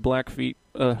of the Black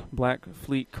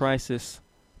Fleet Crisis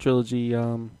trilogy,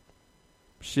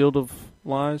 Shield of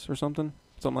Lies or something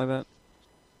like that.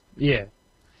 Yeah.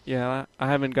 Yeah, I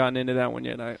haven't gotten into that one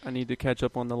yet. I need to catch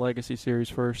up on the Legacy series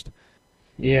first.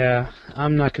 Yeah,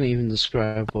 I'm not going to even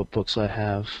describe what books I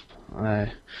have.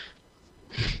 Well,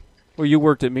 you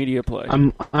worked at Media Play.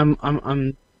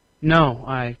 No,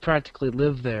 I practically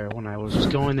lived there when I was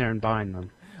going there and buying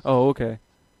them. Oh, okay.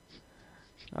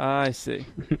 I see.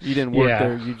 You didn't work Yeah.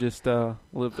 there. You just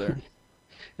lived there.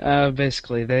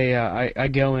 Basically, I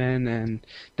go in and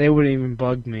they wouldn't even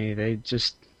bug me. They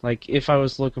just, like, if I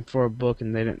was looking for a book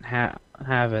and they didn't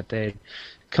have it, they'd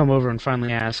come over and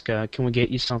finally ask, can we get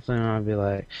you something? And I'd be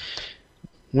like,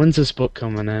 when's this book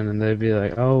coming in? And they'd be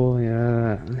like, oh,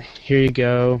 yeah, here you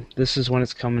go. This is when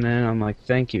it's coming in. I'm like,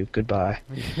 thank you, goodbye.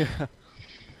 Yeah.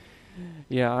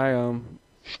 Yeah,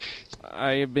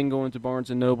 I have been going to Barnes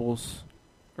and Nobles,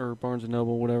 or Barnes and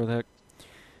Noble, whatever the heck,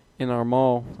 in our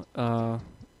mall,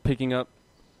 picking up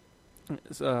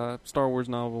Star Wars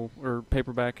novel or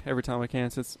paperback every time I can.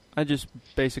 Since I just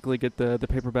basically get the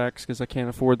paperbacks because I can't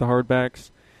afford the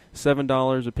hardbacks.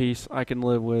 $7 a piece I can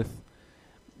live with.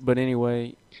 But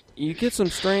anyway, you get some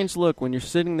strange look when you're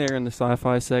sitting there in the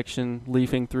sci-fi section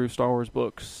leafing through Star Wars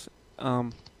books.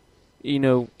 You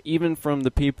know, even from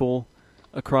the people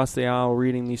across the aisle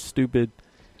reading these stupid,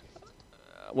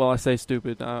 well, I say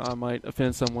stupid, I might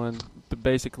offend someone, but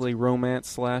basically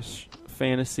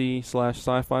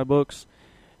romance/fantasy/sci-fi books.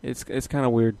 It's kind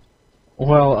of weird.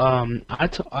 Well, I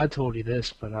told you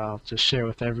this, but I'll just share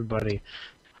with everybody.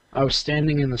 I was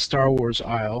standing in the Star Wars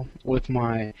aisle with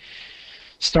my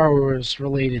Star Wars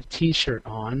related T-shirt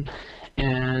on,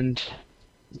 and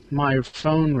my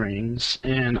phone rings,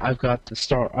 and I've got a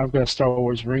Star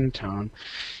Wars ringtone,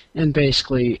 and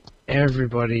basically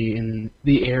everybody in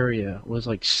the area was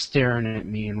like staring at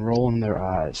me and rolling their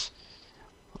eyes.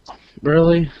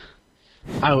 Really?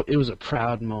 It was a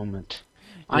proud moment.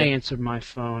 Yeah. I answered my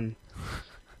phone.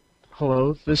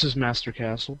 Hello, this is Master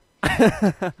Castle.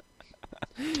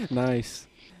 Nice.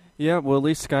 Yeah, well, at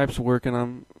least Skype's working.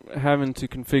 I'm having to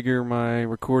configure my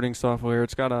recording software.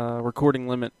 It's got a recording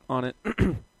limit on it.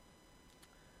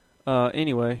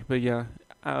 Anyway, but yeah,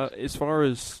 as far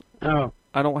as... Oh.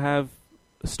 I don't have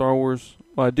Star Wars...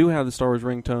 Well, I do have the Star Wars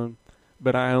ringtone,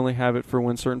 but I only have it for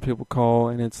when certain people call,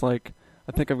 and it's like...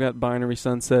 I think I've got Binary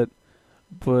Sunset,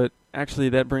 but actually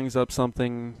that brings up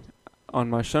something on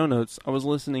my show notes. I was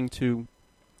listening to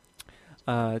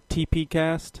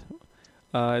TPcast.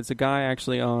 It's a guy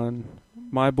actually on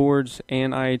my boards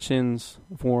and IHN's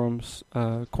forums,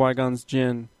 Qui-Gon's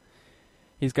Jinn.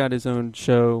 He's got his own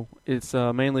show. It's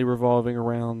mainly revolving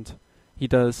around... He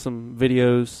does some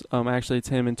videos. Actually, it's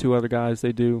him and two other guys.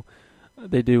 They do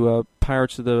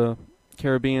Pirates of the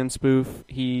Caribbean spoof.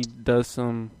 He does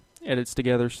edits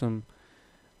together some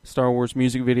Star Wars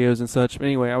music videos and such. But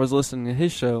anyway, I was listening to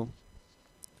his show,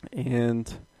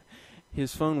 and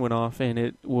his phone went off, and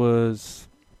it was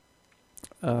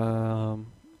the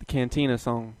Cantina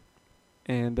song.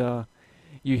 And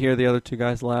you hear the other two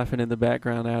guys laughing in the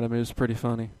background at him. It was pretty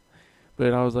funny.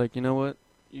 But I was like, you know what?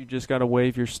 You just got to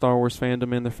wave your Star Wars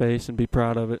fandom in their face and be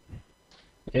proud of it.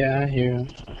 Yeah, I hear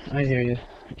you.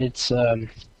 It's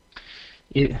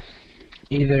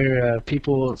either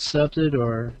people will accept it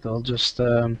or they'll just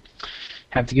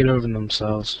have to get over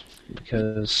themselves,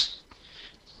 because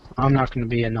I'm not going to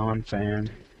be a non-fan,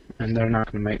 and they're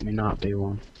not going to make me not be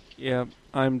one. Yeah,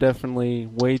 I'm definitely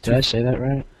way too... Did I say that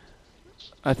right?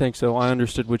 I think so. I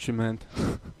understood what you meant.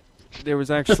 There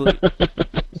was actually...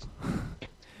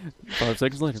 5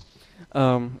 seconds later.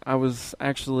 I was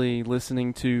actually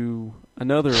listening to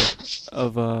another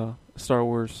of Star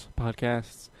Wars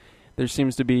podcasts. There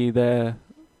seems to be the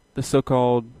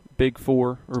so-called Big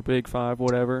Four or Big Five,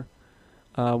 whatever.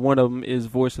 One of them is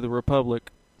Voice of the Republic,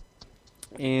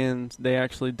 and they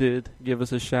actually did give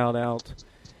us a shout-out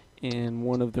in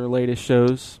one of their latest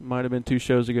shows. Might have been 2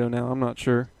 shows ago now, I'm not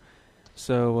sure.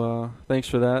 So thanks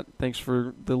for that. Thanks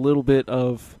for the little bit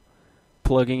of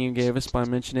plugging you gave us by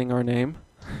mentioning our name.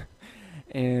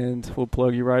 And we'll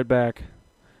plug you right back.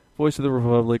 Voice of the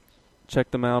Republic.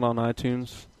 Check them out on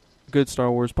iTunes. Good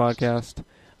Star Wars podcast.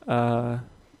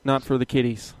 Not for the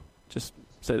kiddies. Just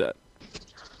say that.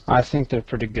 I think they're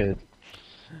pretty good.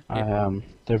 Yeah.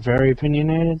 They're very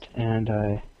opinionated, and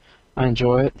I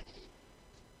enjoy it.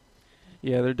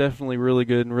 Yeah, they're definitely really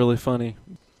good and really funny.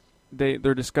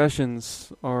 Their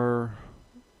discussions are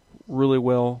really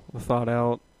well thought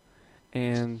out,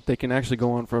 and they can actually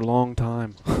go on for a long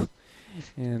time.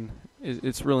 And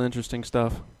it's really interesting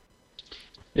stuff.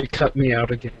 It cut me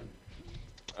out again.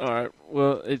 Alright,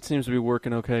 well, it seems to be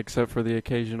working okay, except for the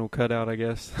occasional cutout, I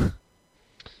guess.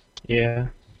 Yeah.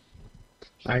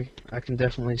 I can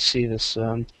definitely see this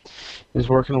is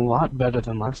working a lot better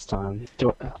than last time.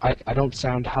 I don't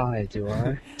sound high, do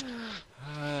I?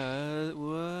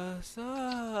 What's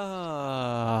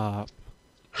up?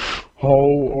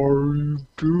 How are you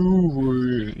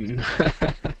doing?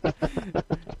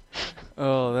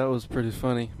 Oh, that was pretty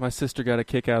funny. My sister got a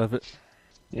kick out of it.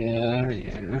 Yeah.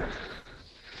 I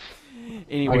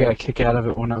Anyway, got a kick out of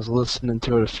it when I was listening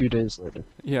to it a few days later.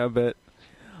 yeah, I bet.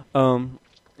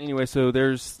 Anyway, so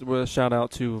there's a shout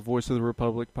out to Voice of the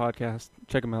Republic podcast.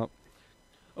 Check them out.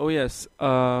 Oh yes,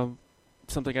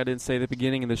 something I didn't say at the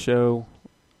beginning of the show: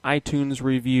 iTunes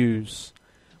reviews.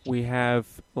 We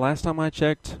have, last time I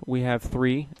checked, we have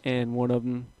 3, and one of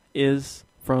them is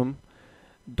from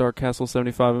Dark Castle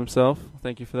 75 himself.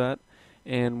 Thank you for that.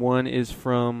 And one is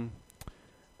from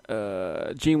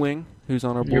G-Wing, who's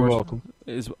on our boards. You're welcome.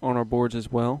 Is on our boards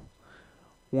as well.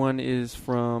 One is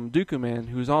from Dooku Man,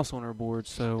 who's also on our board,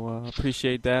 so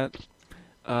appreciate that.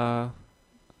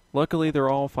 Luckily, they're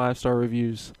all 5-star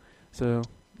reviews, so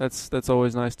that's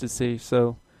always nice to see.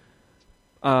 So,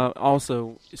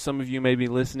 also, some of you may be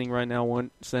listening right now,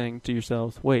 saying to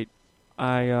yourselves, "Wait,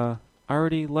 I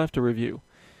already left a review."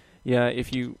 Yeah,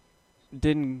 if you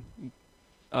didn't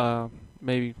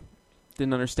maybe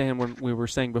didn't understand what we were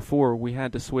saying before, we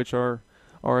had to switch our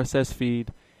RSS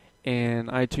feed, and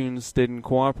iTunes didn't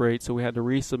cooperate, so we had to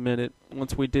resubmit it.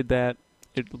 Once we did that,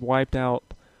 it wiped out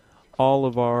all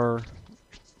of our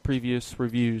previous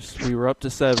reviews. We were up to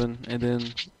 7, and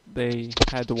then they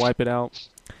had to wipe it out.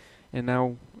 And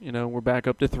now, we're back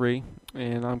up to 3,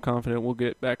 and I'm confident we'll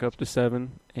get back up to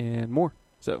 7 and more.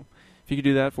 So, if you could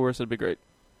do that for us, it'd be great.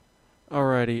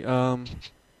 Alrighty,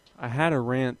 I had a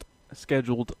rant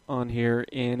scheduled on here,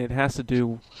 and it has to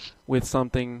do with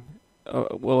something,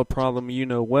 a problem you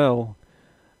know well,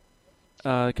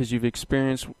 because you've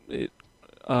experienced it,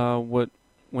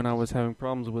 when I was having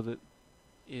problems with it,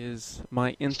 is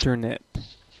my internet.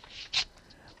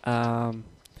 For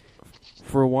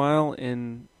a while,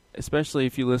 and especially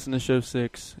if you listen to Show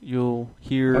 6, you'll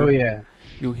hear... Oh, yeah.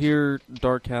 You'll hear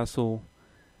Dark Castle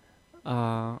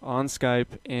on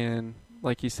Skype, and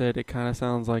like you said, it kind of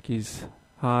sounds like he's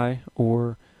high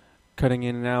or cutting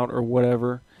in and out or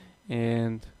whatever,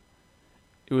 and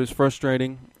it was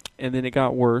frustrating. And then it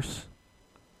got worse.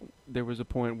 There was a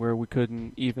point where we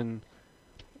couldn't even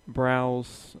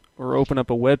browse or open up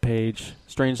a web page.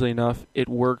 Strangely enough, it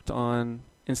worked on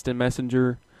Instant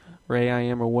Messenger or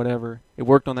AIM or whatever. It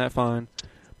worked on that fine,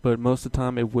 but most of the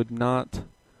time it would not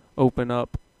open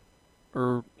up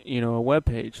a web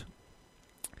page.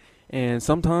 And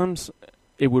sometimes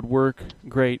it would work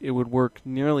great. It would work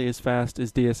nearly as fast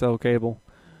as DSL cable.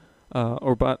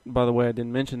 By the way, I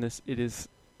didn't mention this. It is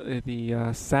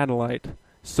the satellite,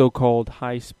 so-called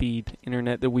high-speed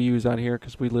internet that we use out here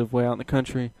because we live way out in the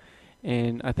country.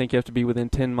 And I think you have to be within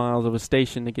 10 miles of a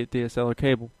station to get DSL or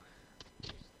cable.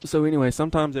 So anyway,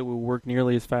 sometimes it will work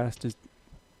nearly as fast as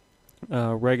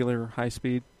regular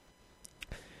high-speed.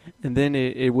 And then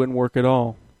it wouldn't work at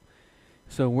all.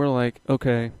 So we're like,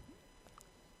 okay,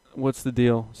 what's the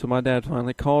deal? So my dad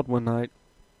finally called one night,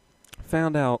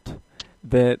 found out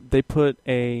that they put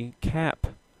a cap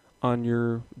on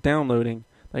your downloading.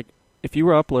 Like, if you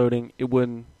were uploading, it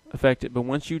wouldn't affect it. But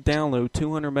once you download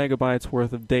 200 megabytes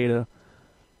worth of data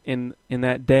in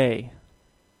that day,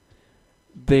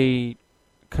 they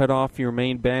cut off your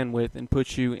main bandwidth and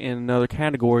put you in another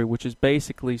category, which is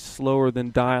basically slower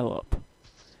than dial-up.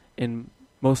 And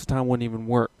most of the time wouldn't even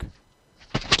work.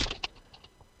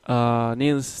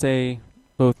 Needless to say,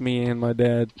 both me and my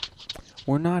dad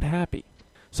were not happy.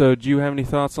 So, do you have any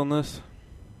thoughts on this?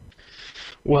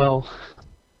 Well,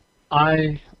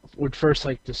 I would first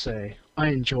like to say I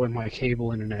enjoy my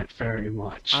cable internet very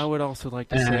much. I would also like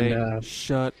to say,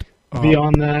 shut up.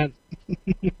 Beyond that...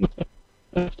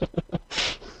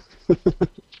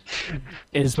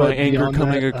 Is my anger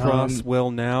coming across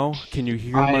well now? Can you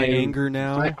hear my anger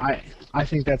now? I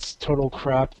think that's total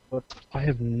crap, but I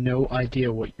have no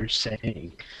idea what you're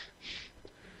saying.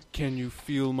 Can you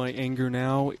feel my anger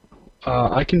now?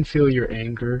 I can feel your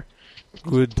anger.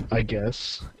 Good. I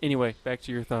guess. Anyway, back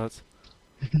to your thoughts.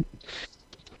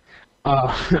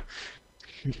 But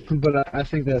I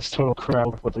think that's total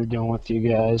crap what they're doing with you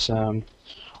guys. I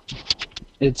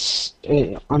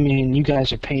mean, you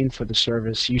guys are paying for the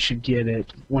service. You should get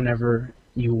it whenever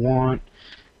you want,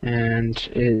 and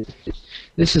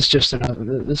this is just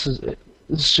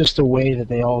a way that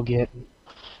they all get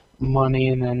money,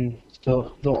 and then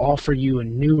they'll offer you a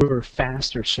newer,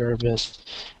 faster service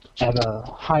at a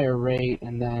higher rate,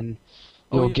 and then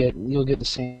you'll get the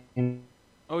same.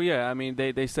 Oh yeah, I mean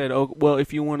they said, oh well,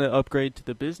 if you want to upgrade to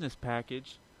the business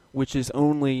package, which is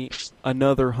only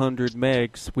another 100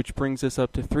 megs, which brings us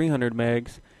up to 300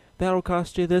 megs, that'll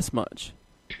cost you this much.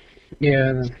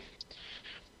 Yeah,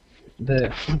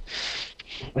 the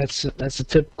that's a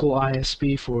typical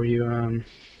ISP for you.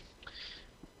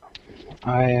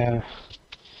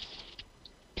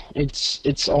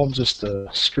 It's all just a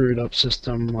screwed up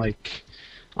system. Like,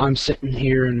 I'm sitting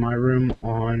here in my room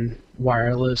on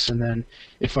wireless, and then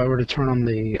if I were to turn on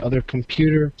the other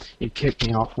computer, it'd kick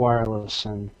me off wireless,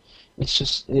 and it's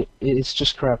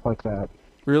just crap like that.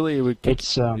 Really, it would kick,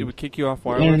 it would kick you off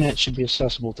wireless. The internet should be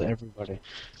accessible to everybody.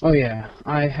 Oh yeah,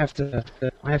 I have to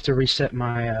reset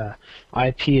my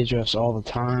IP address all the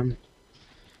time.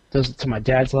 Does it to my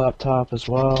dad's laptop as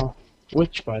well,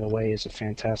 which, by the way, is a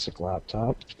fantastic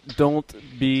laptop. Don't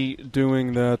be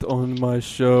doing that on my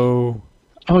show.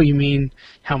 Oh, you mean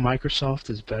how Microsoft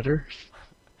is better?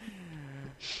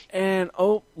 And,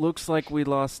 looks like we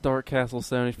lost Dark Castle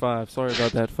 75. Sorry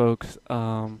about that, folks.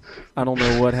 I don't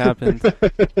know what happened.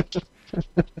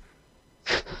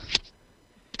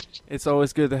 It's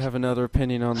always good to have another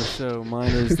opinion on the show.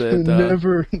 Mine is that...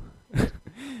 Never.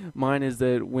 Mine is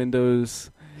that Windows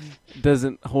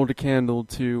doesn't hold a candle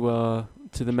to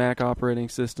the Mac operating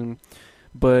system,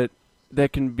 but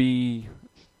that can be...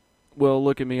 Well,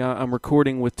 look at me. I'm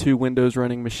recording with 2 Windows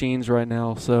running machines right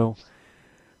now, so...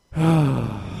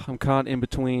 I'm caught in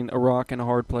between a rock and a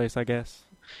hard place, I guess.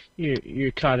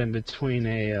 You're caught in between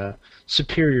a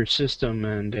superior system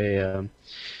and a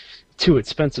too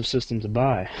expensive system to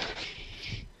buy.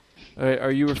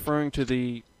 Are you referring to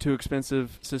the too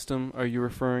expensive system? Are you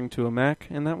referring to a Mac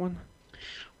in that one?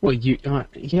 Well,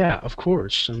 yeah, of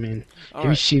course. I mean, All have you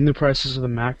right. seen the prices of the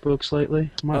MacBooks lately?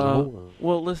 My lord.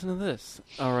 Well, listen to this.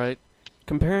 All right,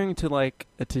 comparing to like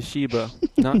a Toshiba,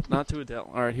 not to a Dell.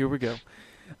 All right, here we go.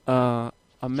 A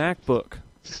MacBook,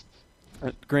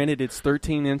 granted it's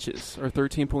 13 inches or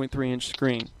 13.3 inch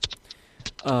screen.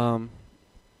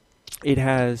 It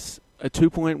has a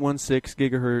 2.16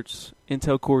 gigahertz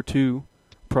Intel Core 2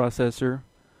 processor,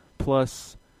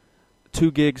 plus 2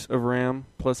 gigs of RAM,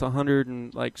 plus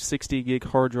 160 gig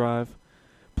hard drive,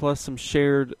 plus some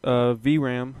shared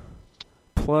VRAM,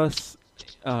 plus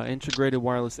integrated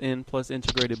wireless in, plus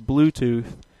integrated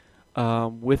Bluetooth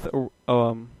with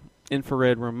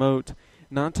infrared remote,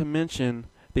 not to mention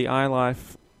the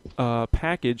iLife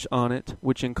package on it,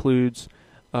 which includes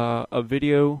a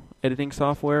video editing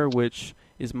software, which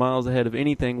is miles ahead of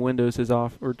anything Windows has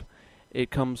offered. It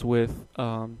comes with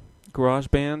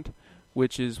GarageBand,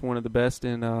 which is one of the best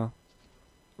in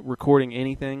recording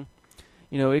anything.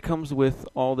 You know, it comes with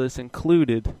all this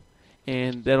included,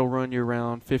 and that'll run you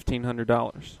around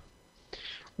 $1,500.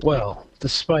 Well,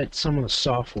 despite some of the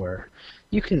software,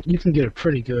 you can get a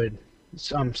pretty good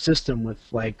system with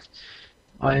like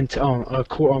a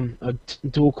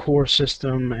dual core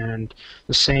system and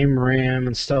the same RAM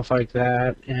and stuff like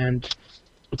that, and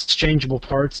exchangeable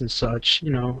parts and such.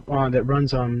 You know, that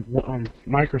runs on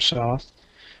Microsoft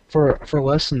for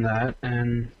less than that.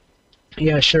 And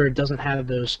yeah, sure, it doesn't have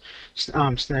those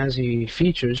snazzy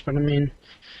features, but I mean,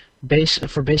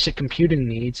 for basic computing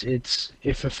needs,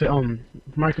 Microsoft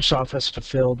has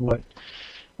fulfilled what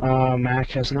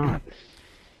Mac has not.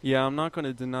 Yeah, I'm not going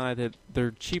to deny that they're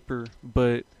cheaper,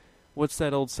 but what's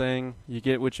that old saying? You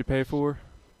get what you pay for?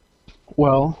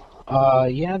 Well,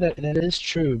 yeah, that is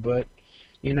true, but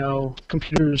you know,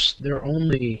 computers, they're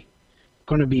only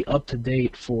going to be up to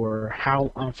date for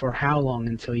how long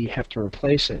until you have to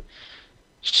replace it.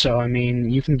 So I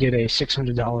mean, you can get a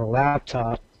 $600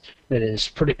 laptop that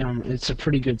is it's a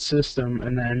pretty good system,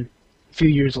 and then a few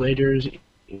years later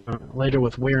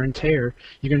with wear and tear,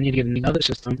 you're going to need to get another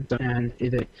system, and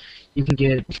you can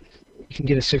get a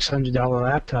 $600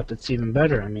 laptop that's even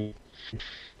better. I mean,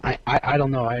 I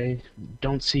don't know. I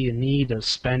don't see a need of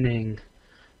spending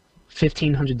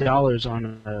 $1,500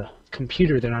 on a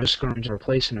computer that I'm just going to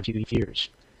replace in a few years.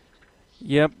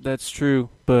 Yep, that's true,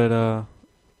 but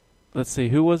let's see,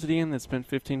 who was it again that spent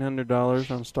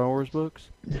 $1,500 on Star Wars books?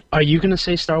 Are you going to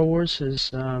say Star Wars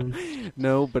is...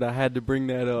 No, but I had to bring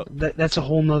that up. That's a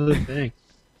whole nother thing.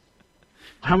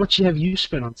 How much have you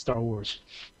spent on Star Wars?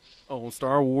 Oh,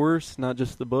 Star Wars, not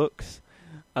just the books?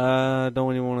 Don't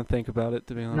even want to think about it,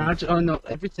 to be honest. No,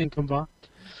 everything combined.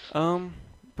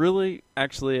 Really,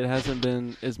 actually, it hasn't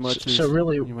been as much as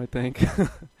really, you might think.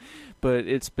 But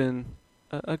it's been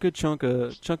a good chunk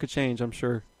of change, I'm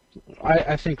sure.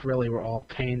 I think really we're all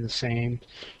paying the same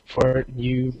for it.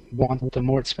 You want the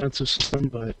more expensive system,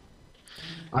 but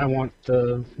I want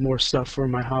the more stuff for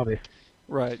my hobby.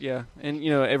 Right, yeah. And,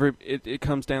 you know, it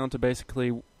comes down to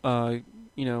basically, you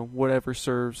know, whatever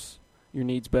serves your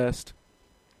needs best.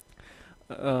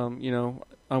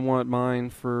 I want mine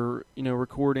for,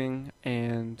 recording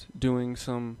and doing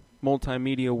some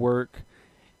multimedia work,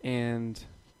 and,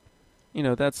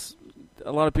 that's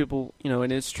a lot of people,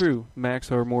 and it's true,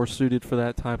 Macs are more suited for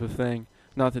that type of thing.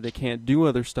 Not that they can't do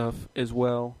other stuff as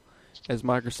well as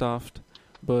Microsoft,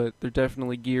 but they're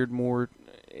definitely geared more,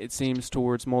 it seems,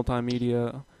 towards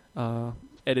multimedia,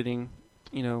 editing,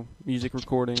 music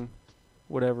recording,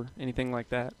 whatever, anything like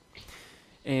that.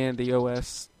 And the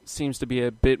OS seems to be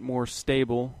a bit more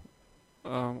stable,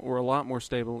 or a lot more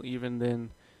stable even than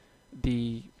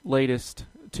the latest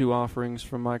two offerings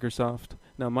from Microsoft.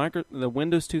 Now, the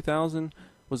Windows 2000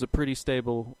 was a pretty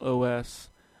stable OS.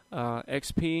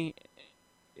 XP,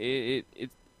 it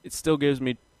still gives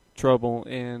me trouble,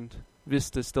 and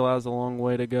Vista still has a long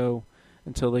way to go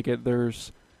until they get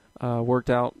theirs worked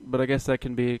out. But I guess that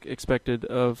can be expected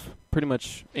of pretty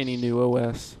much any new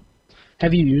OS.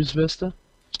 Have you used Vista?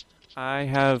 I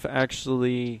have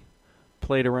actually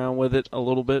played around with it a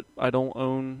little bit. I don't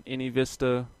own any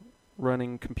Vista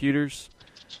running computers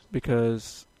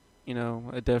because,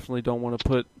 I definitely don't want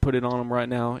to put it on them right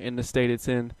now in the state it's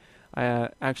in.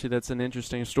 Actually, that's an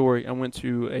interesting story. I went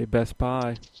to a Best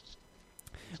Buy.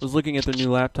 I was looking at their new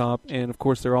laptop, and of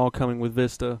course they're all coming with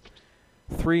Vista.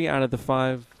 3 out of the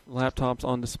 5 laptops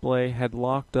on display had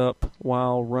locked up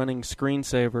while running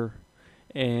Screensaver,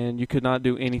 and you could not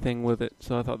do anything with it.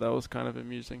 So I thought that was kind of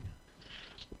amusing.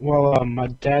 Well, my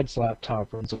dad's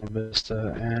laptop runs on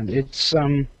Vista, and it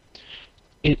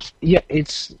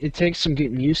takes some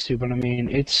getting used to, but I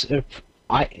mean,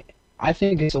 I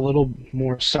think it's a little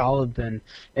more solid than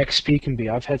XP can be.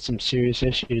 I've had some serious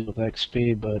issues with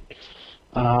XP, but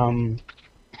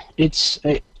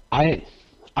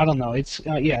I don't know.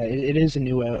 It is a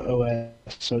new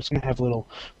OS, so it's gonna have little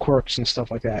quirks and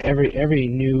stuff like that. Every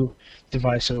new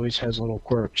device always has little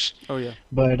quirks. Oh yeah.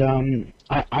 But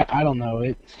I don't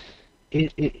know.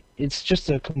 It's just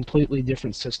a completely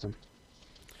different system.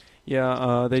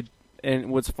 Yeah.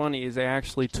 And what's funny is they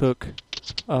actually took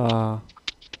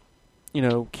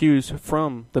cues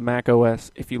from the Mac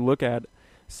OS. If you look at,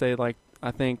 say, like,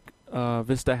 I think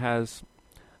Vista has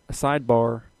a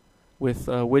sidebar with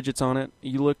widgets on it.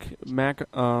 You look, Mac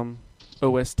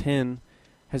OS 10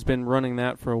 has been running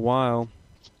that for a while,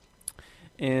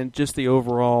 and just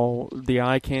the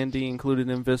eye candy included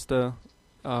in Vista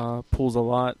pulls a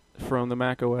lot from the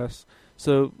Mac OS.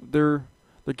 So they're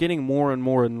getting more and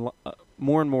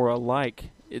more alike,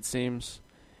 it seems,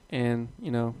 and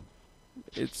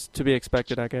it's to be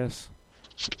expected, I guess.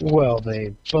 Well,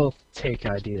 they both take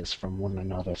ideas from one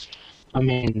another. I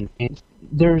mean,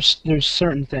 there's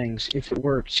certain things, if it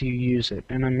works, you use it.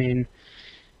 And I mean,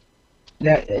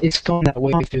 that it's gone that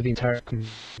way through the entire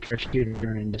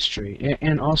computer industry.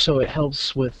 And also it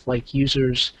helps with, like,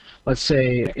 users, let's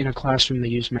say in a classroom they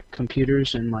use Mac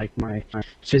computers in, like, my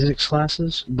physics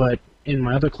classes, but in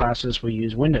my other classes we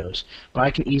use Windows. But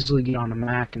I can easily get on a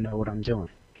Mac and know what I'm doing.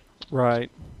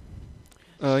 Right.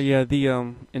 Yeah,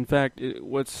 in fact,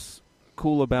 what's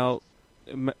cool about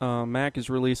Mac is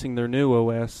releasing their new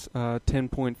OS,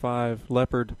 10.5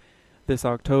 Leopard, this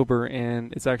October,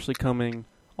 and it's actually coming,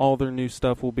 all their new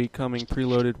stuff will be coming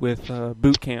preloaded with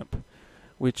Boot Camp,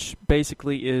 which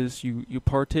basically is you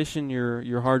partition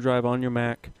your hard drive on your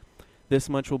Mac. This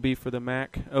much will be for the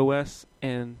Mac OS,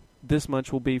 and this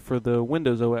much will be for the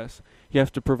Windows OS. You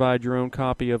have to provide your own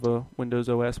copy of a Windows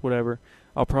OS, whatever.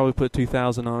 I'll probably put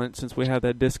 2000 on it since we have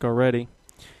that disk already.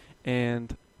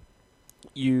 And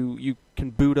you can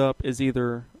boot up as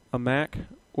either a Mac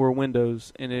or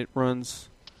Windows, and it runs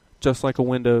just like a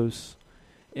Windows.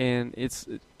 And it's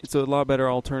a lot better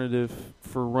alternative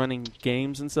for running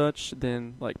games and such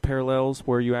than like Parallels,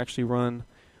 where you actually run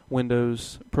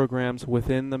Windows programs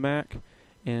within the Mac,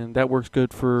 and that works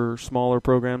good for smaller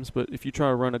programs. But if you try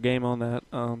to run a game on that,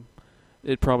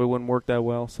 it probably wouldn't work that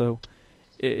well. So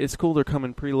it's cool they're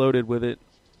coming preloaded with it,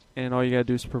 and all you gotta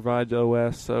do is provide the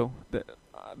OS. So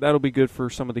that'll be good for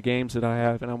some of the games that I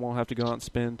have, and I won't have to go out and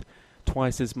spend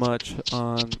twice as much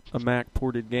on a Mac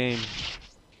ported game.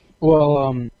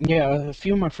 Well, yeah, a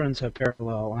few of my friends have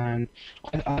Parallel, and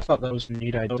I thought that was a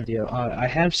neat idea. I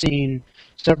have seen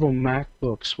several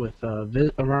MacBooks with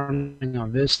running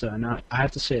on Vista, and I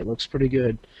have to say it looks pretty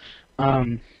good.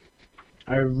 I'm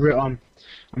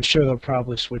sure they'll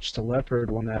probably switch to Leopard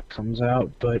when that comes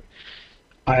out, but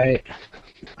I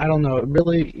don't know.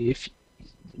 Really,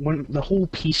 when the whole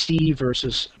PC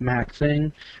versus Mac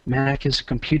thing, Mac is a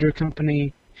computer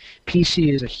company.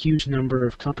 PC is a huge number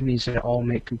of companies that all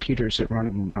make computers that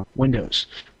run on Windows.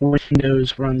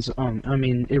 Windows runs on,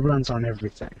 it runs on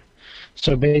everything.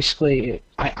 So basically,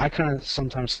 I kind of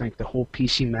sometimes think the whole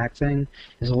PC Mac thing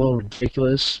is a little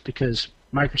ridiculous because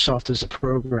Microsoft is a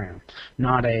program,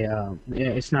 not a.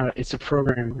 It's not. It's a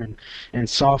program and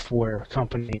software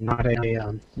company, not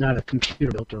a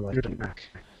computer builder like Mac.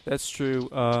 That's true.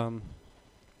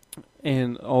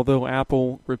 And although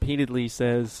Apple repeatedly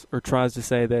says or tries to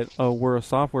say that, oh, we're a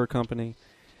software company,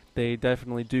 they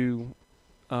definitely do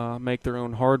make their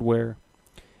own hardware.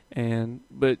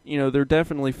 But they're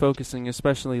definitely focusing,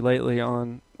 especially lately,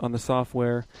 on the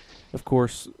software. Of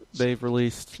course, they've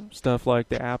released stuff like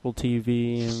the Apple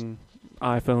TV and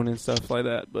iPhone and stuff like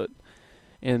that.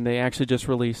 And they actually just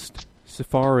released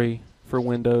Safari for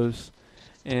Windows,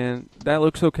 and that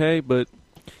looks okay. But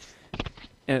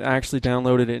I actually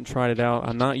downloaded it and tried it out.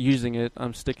 I'm not using it.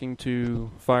 I'm sticking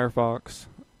to Firefox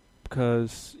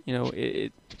because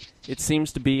it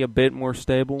seems to be a bit more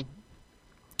stable.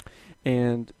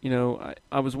 And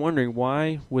I was wondering,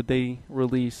 why would they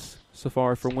release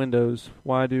Safari for Windows?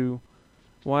 Why do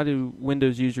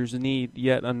Windows users need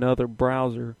yet another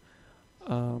browser?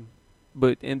 And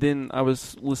then I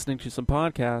was listening to some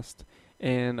podcasts,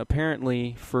 and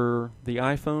apparently for the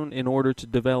iPhone, in order to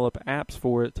develop apps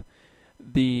for it,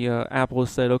 the Apple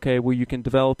has said, okay, well, you can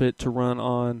develop it to run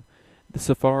on the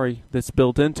Safari that's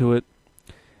built into it,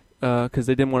 because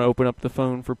they didn't want to open up the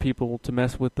phone for people to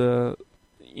mess with the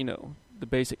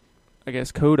basic, I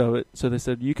guess, code of it. So they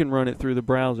said you can run it through the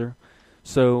browser.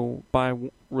 So by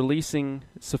releasing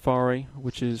Safari,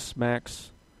 which is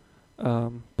Mac's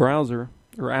browser,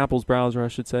 or Apple's browser, I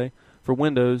should say, for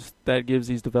Windows, that gives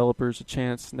these developers a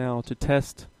chance now to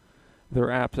test their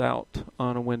apps out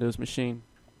on a Windows machine.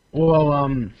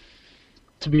 Well,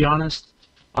 to be honest,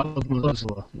 I love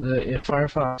Mozilla.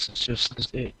 Firefox is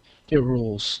just it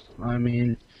rules. I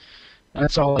mean,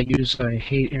 that's all I use. I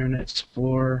hate Internet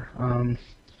Explorer.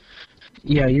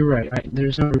 Yeah, you're right.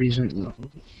 There's no reason to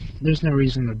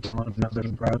download another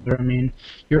browser. I mean,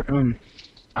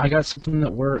 I got something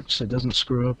that works. It doesn't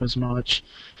screw up as much,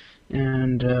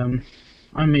 and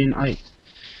I mean, I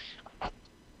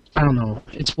don't know.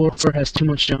 Explorer has too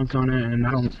much junk on it, and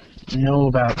I don't know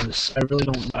about this. I really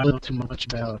don't know too much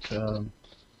about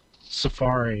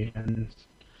Safari, and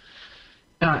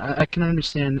I can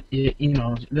understand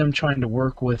them trying to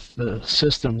work with the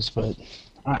systems, but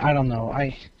I don't know.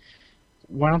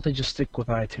 Why don't they just stick with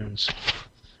iTunes?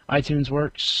 iTunes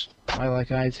works. I like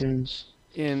iTunes.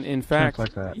 In fact,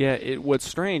 like that. Yeah. What's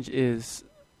strange is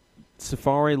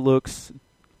Safari looks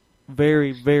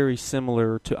very, very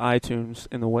similar to iTunes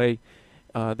in the way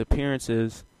the appearance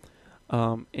is.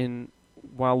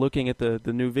 While looking at the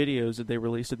new videos that they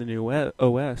released of the new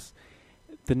OS,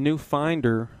 the new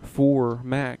Finder for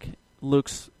Mac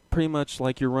looks pretty much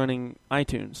like you're running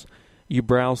iTunes. You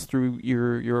browse through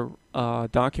your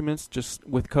documents just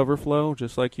with CoverFlow,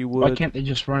 just like you would. Why can't they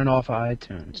just run it off of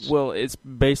iTunes? Well, it's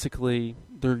basically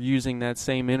they're using that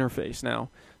same interface now.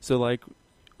 So like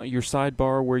your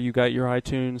sidebar where you got your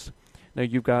iTunes, now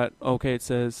you've got, it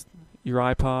says your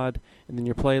iPod and then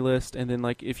your playlist, and then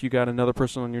like if you got another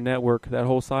person on your network, that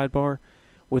whole sidebar.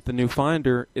 With the new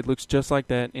Finder, it looks just like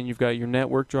that, and you've got your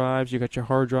network drives, you got your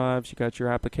hard drives, you got your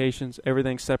applications,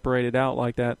 everything's separated out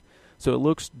like that. So it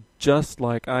looks just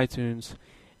like iTunes,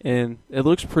 and it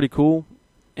looks pretty cool,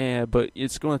 but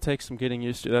it's going to take some getting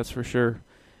used to, that's for sure.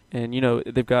 And,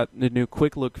 they've got the new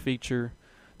Quick Look feature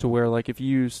to where, like, if you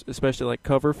use, especially like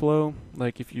CoverFlow,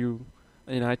 like if you,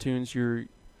 in iTunes, you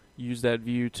use that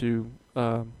view to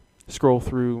scroll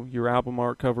through your album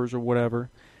art covers or whatever,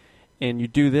 and you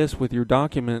do this with your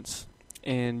documents,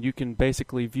 and you can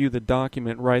basically view the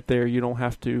document right there. You don't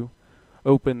have to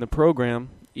open the program,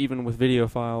 even with video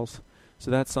files. So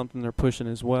that's something they're pushing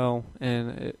as well,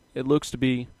 and it looks to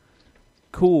be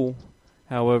cool.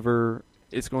 However,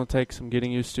 it's going to take some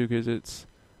getting used to because it's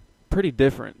pretty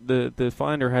different. The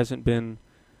Finder hasn't been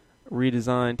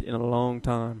redesigned in a long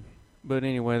time. But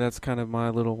anyway, that's kind of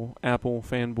my little Apple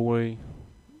fanboy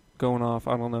going off.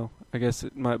 I don't know. I guess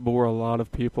it might bore a lot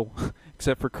of people,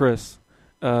 except for Chris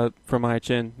from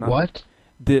IHN. What?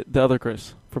 The other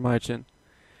Chris from IHN,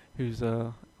 who's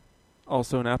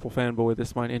also an Apple fanboy.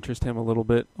 This might interest him a little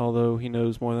bit, although he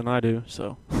knows more than I do.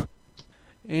 So,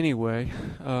 anyway,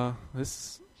 I'm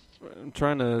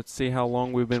trying to see how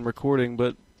long we've been recording,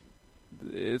 but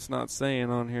it's not saying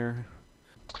on here.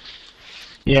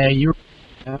 Yeah, you're...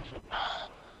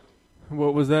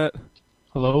 What was that?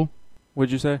 Hello?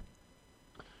 What'd you say?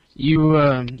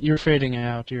 You're fading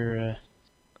out. You're,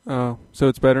 Oh, so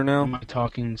it's better now? Am I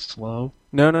talking slow?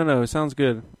 No. It sounds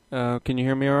good. Can you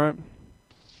hear me all right?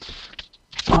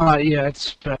 Yeah,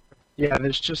 it's better. Yeah,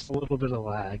 there's just a little bit of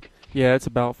lag. Yeah, it's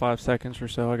about 5 seconds or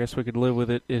so. I guess we could live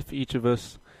with it if each of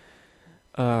us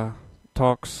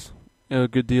talks a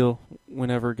good deal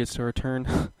whenever it gets to our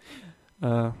turn.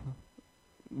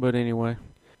 But anyway,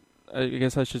 I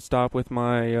guess I should stop with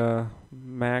my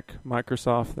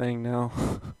Microsoft thing now,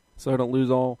 so I don't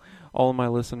lose all of my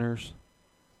listeners,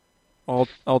 all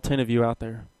 10 of you out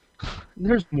there.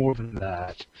 There's more than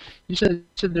that. You said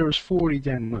there was 40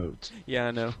 downloads. Yeah,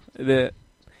 I know. It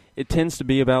tends to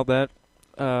be about that.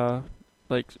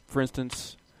 Like, for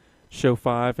instance, Show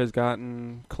 5 has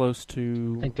gotten close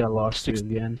to... I think I lost you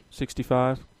again.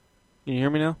 65. Can you hear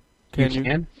me now? You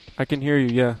can? I can hear you,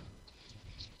 yeah.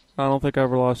 I don't think I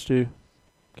ever lost you.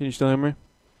 Can you still hear me?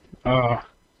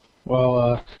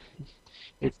 Well,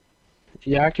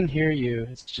 yeah, I can hear you.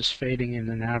 It's just fading in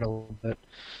and out a little bit.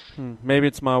 Maybe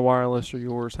it's my wireless or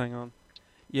yours. Hang on.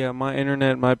 Yeah, my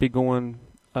internet might be going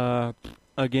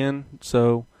again,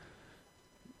 so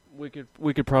we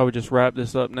could probably just wrap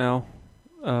this up now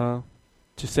to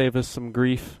save us some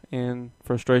grief and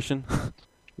frustration.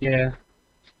 Yeah,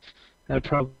 that'd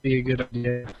probably be a good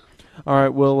idea. All right,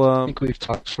 well... I think we've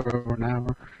talked for over an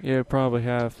hour. Yeah, probably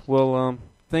have. Well,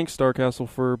 thanks, Starcastle,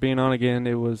 for being on again.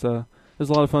 It was a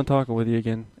lot of fun talking with you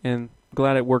again, and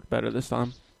glad it worked better this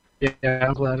time. Yeah,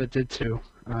 I'm glad it did too.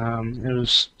 It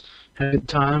was a good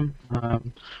time.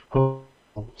 I'll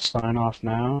sign off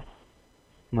now.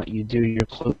 Let you do your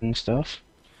closing stuff.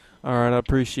 All right, I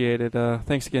appreciate it.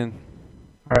 Thanks again.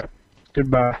 All right,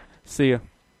 goodbye. See ya.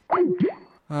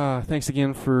 Thanks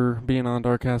again for being on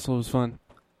Darkcastle. It was fun.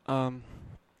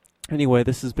 Anyway,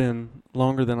 this has been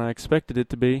longer than I expected it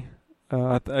to be.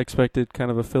 I expected kind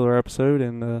of a filler episode,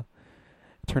 and it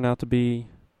turned out to be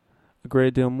a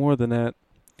great deal more than that.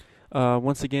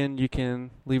 Once again, you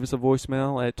can leave us a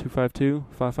voicemail at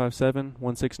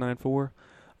 252-557-1694.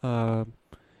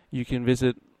 You can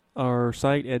visit our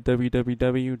site at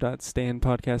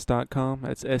www.stanpodcast.com.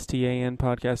 That's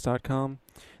STANpodcast.com.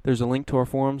 There's a link to our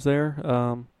forums there.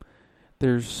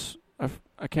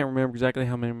 I can't remember exactly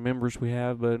how many members we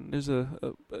have, but there's a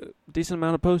decent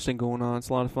amount of posting going on. It's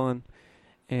a lot of fun.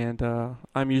 And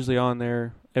I'm usually on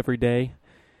there every day.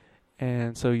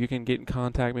 And so you can get in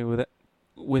contact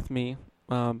with me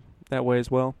that way as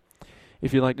well.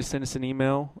 If you'd like to send us an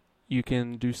email, you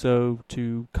can do so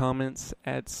to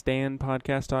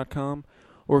comments@stanpodcast.com.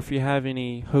 Or if you have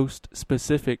any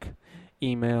host-specific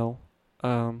email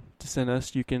to send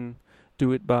us, you can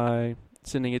do it by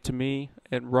sending it to me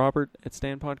at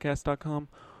robert@stanpodcast.com.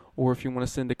 Or if you want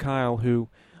to send to Kyle, who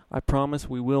I promise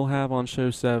we will have on Show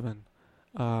 7.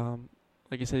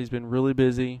 Like I said, he's been really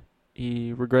busy.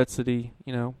 He regrets that he,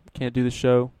 can't do the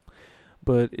show,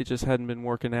 but it just hadn't been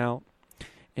working out.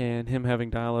 And him having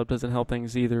dial-up doesn't help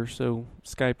things either, so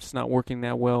Skype's not working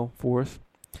that well for us.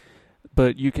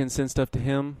 But you can send stuff to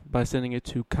him by sending it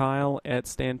to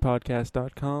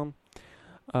kyle@stanpodcast.com.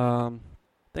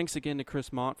 Thanks again to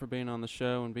Chris Mott for being on the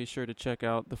show, and be sure to check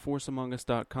out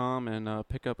theforceamongus.com and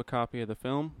pick up a copy of the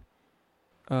film.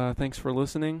 Thanks for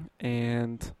listening,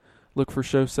 and look for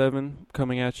Show 7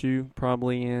 coming at you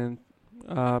probably in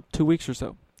 2 weeks or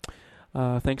so.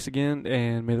 Thanks again,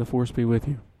 and may the Force be with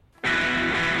you.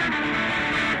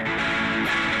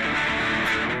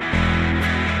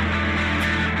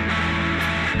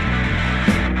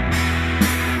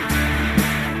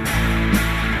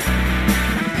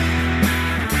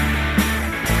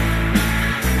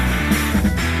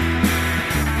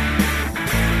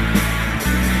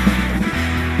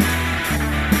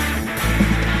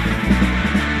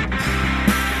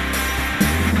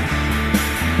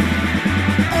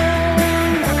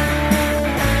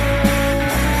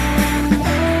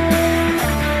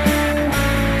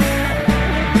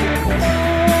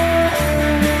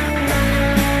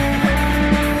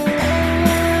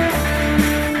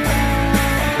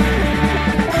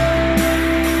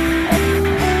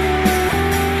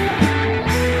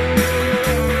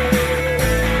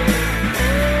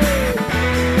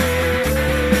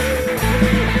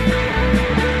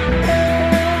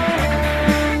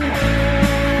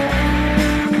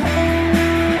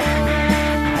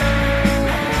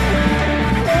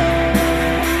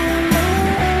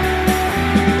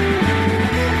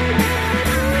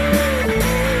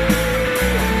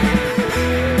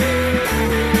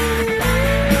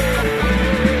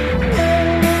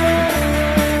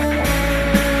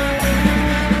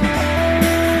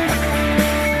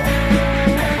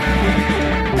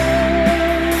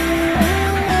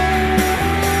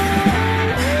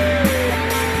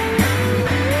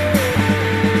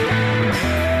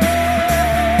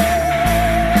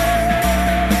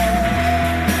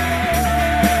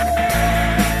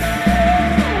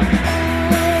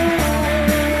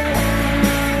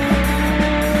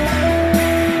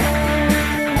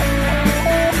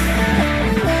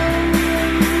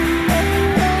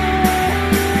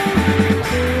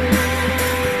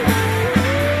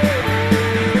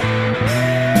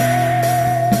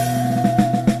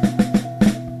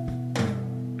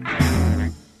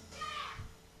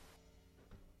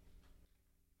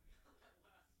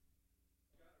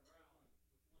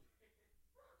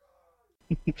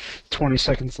 20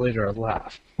 seconds later, I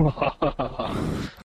laugh.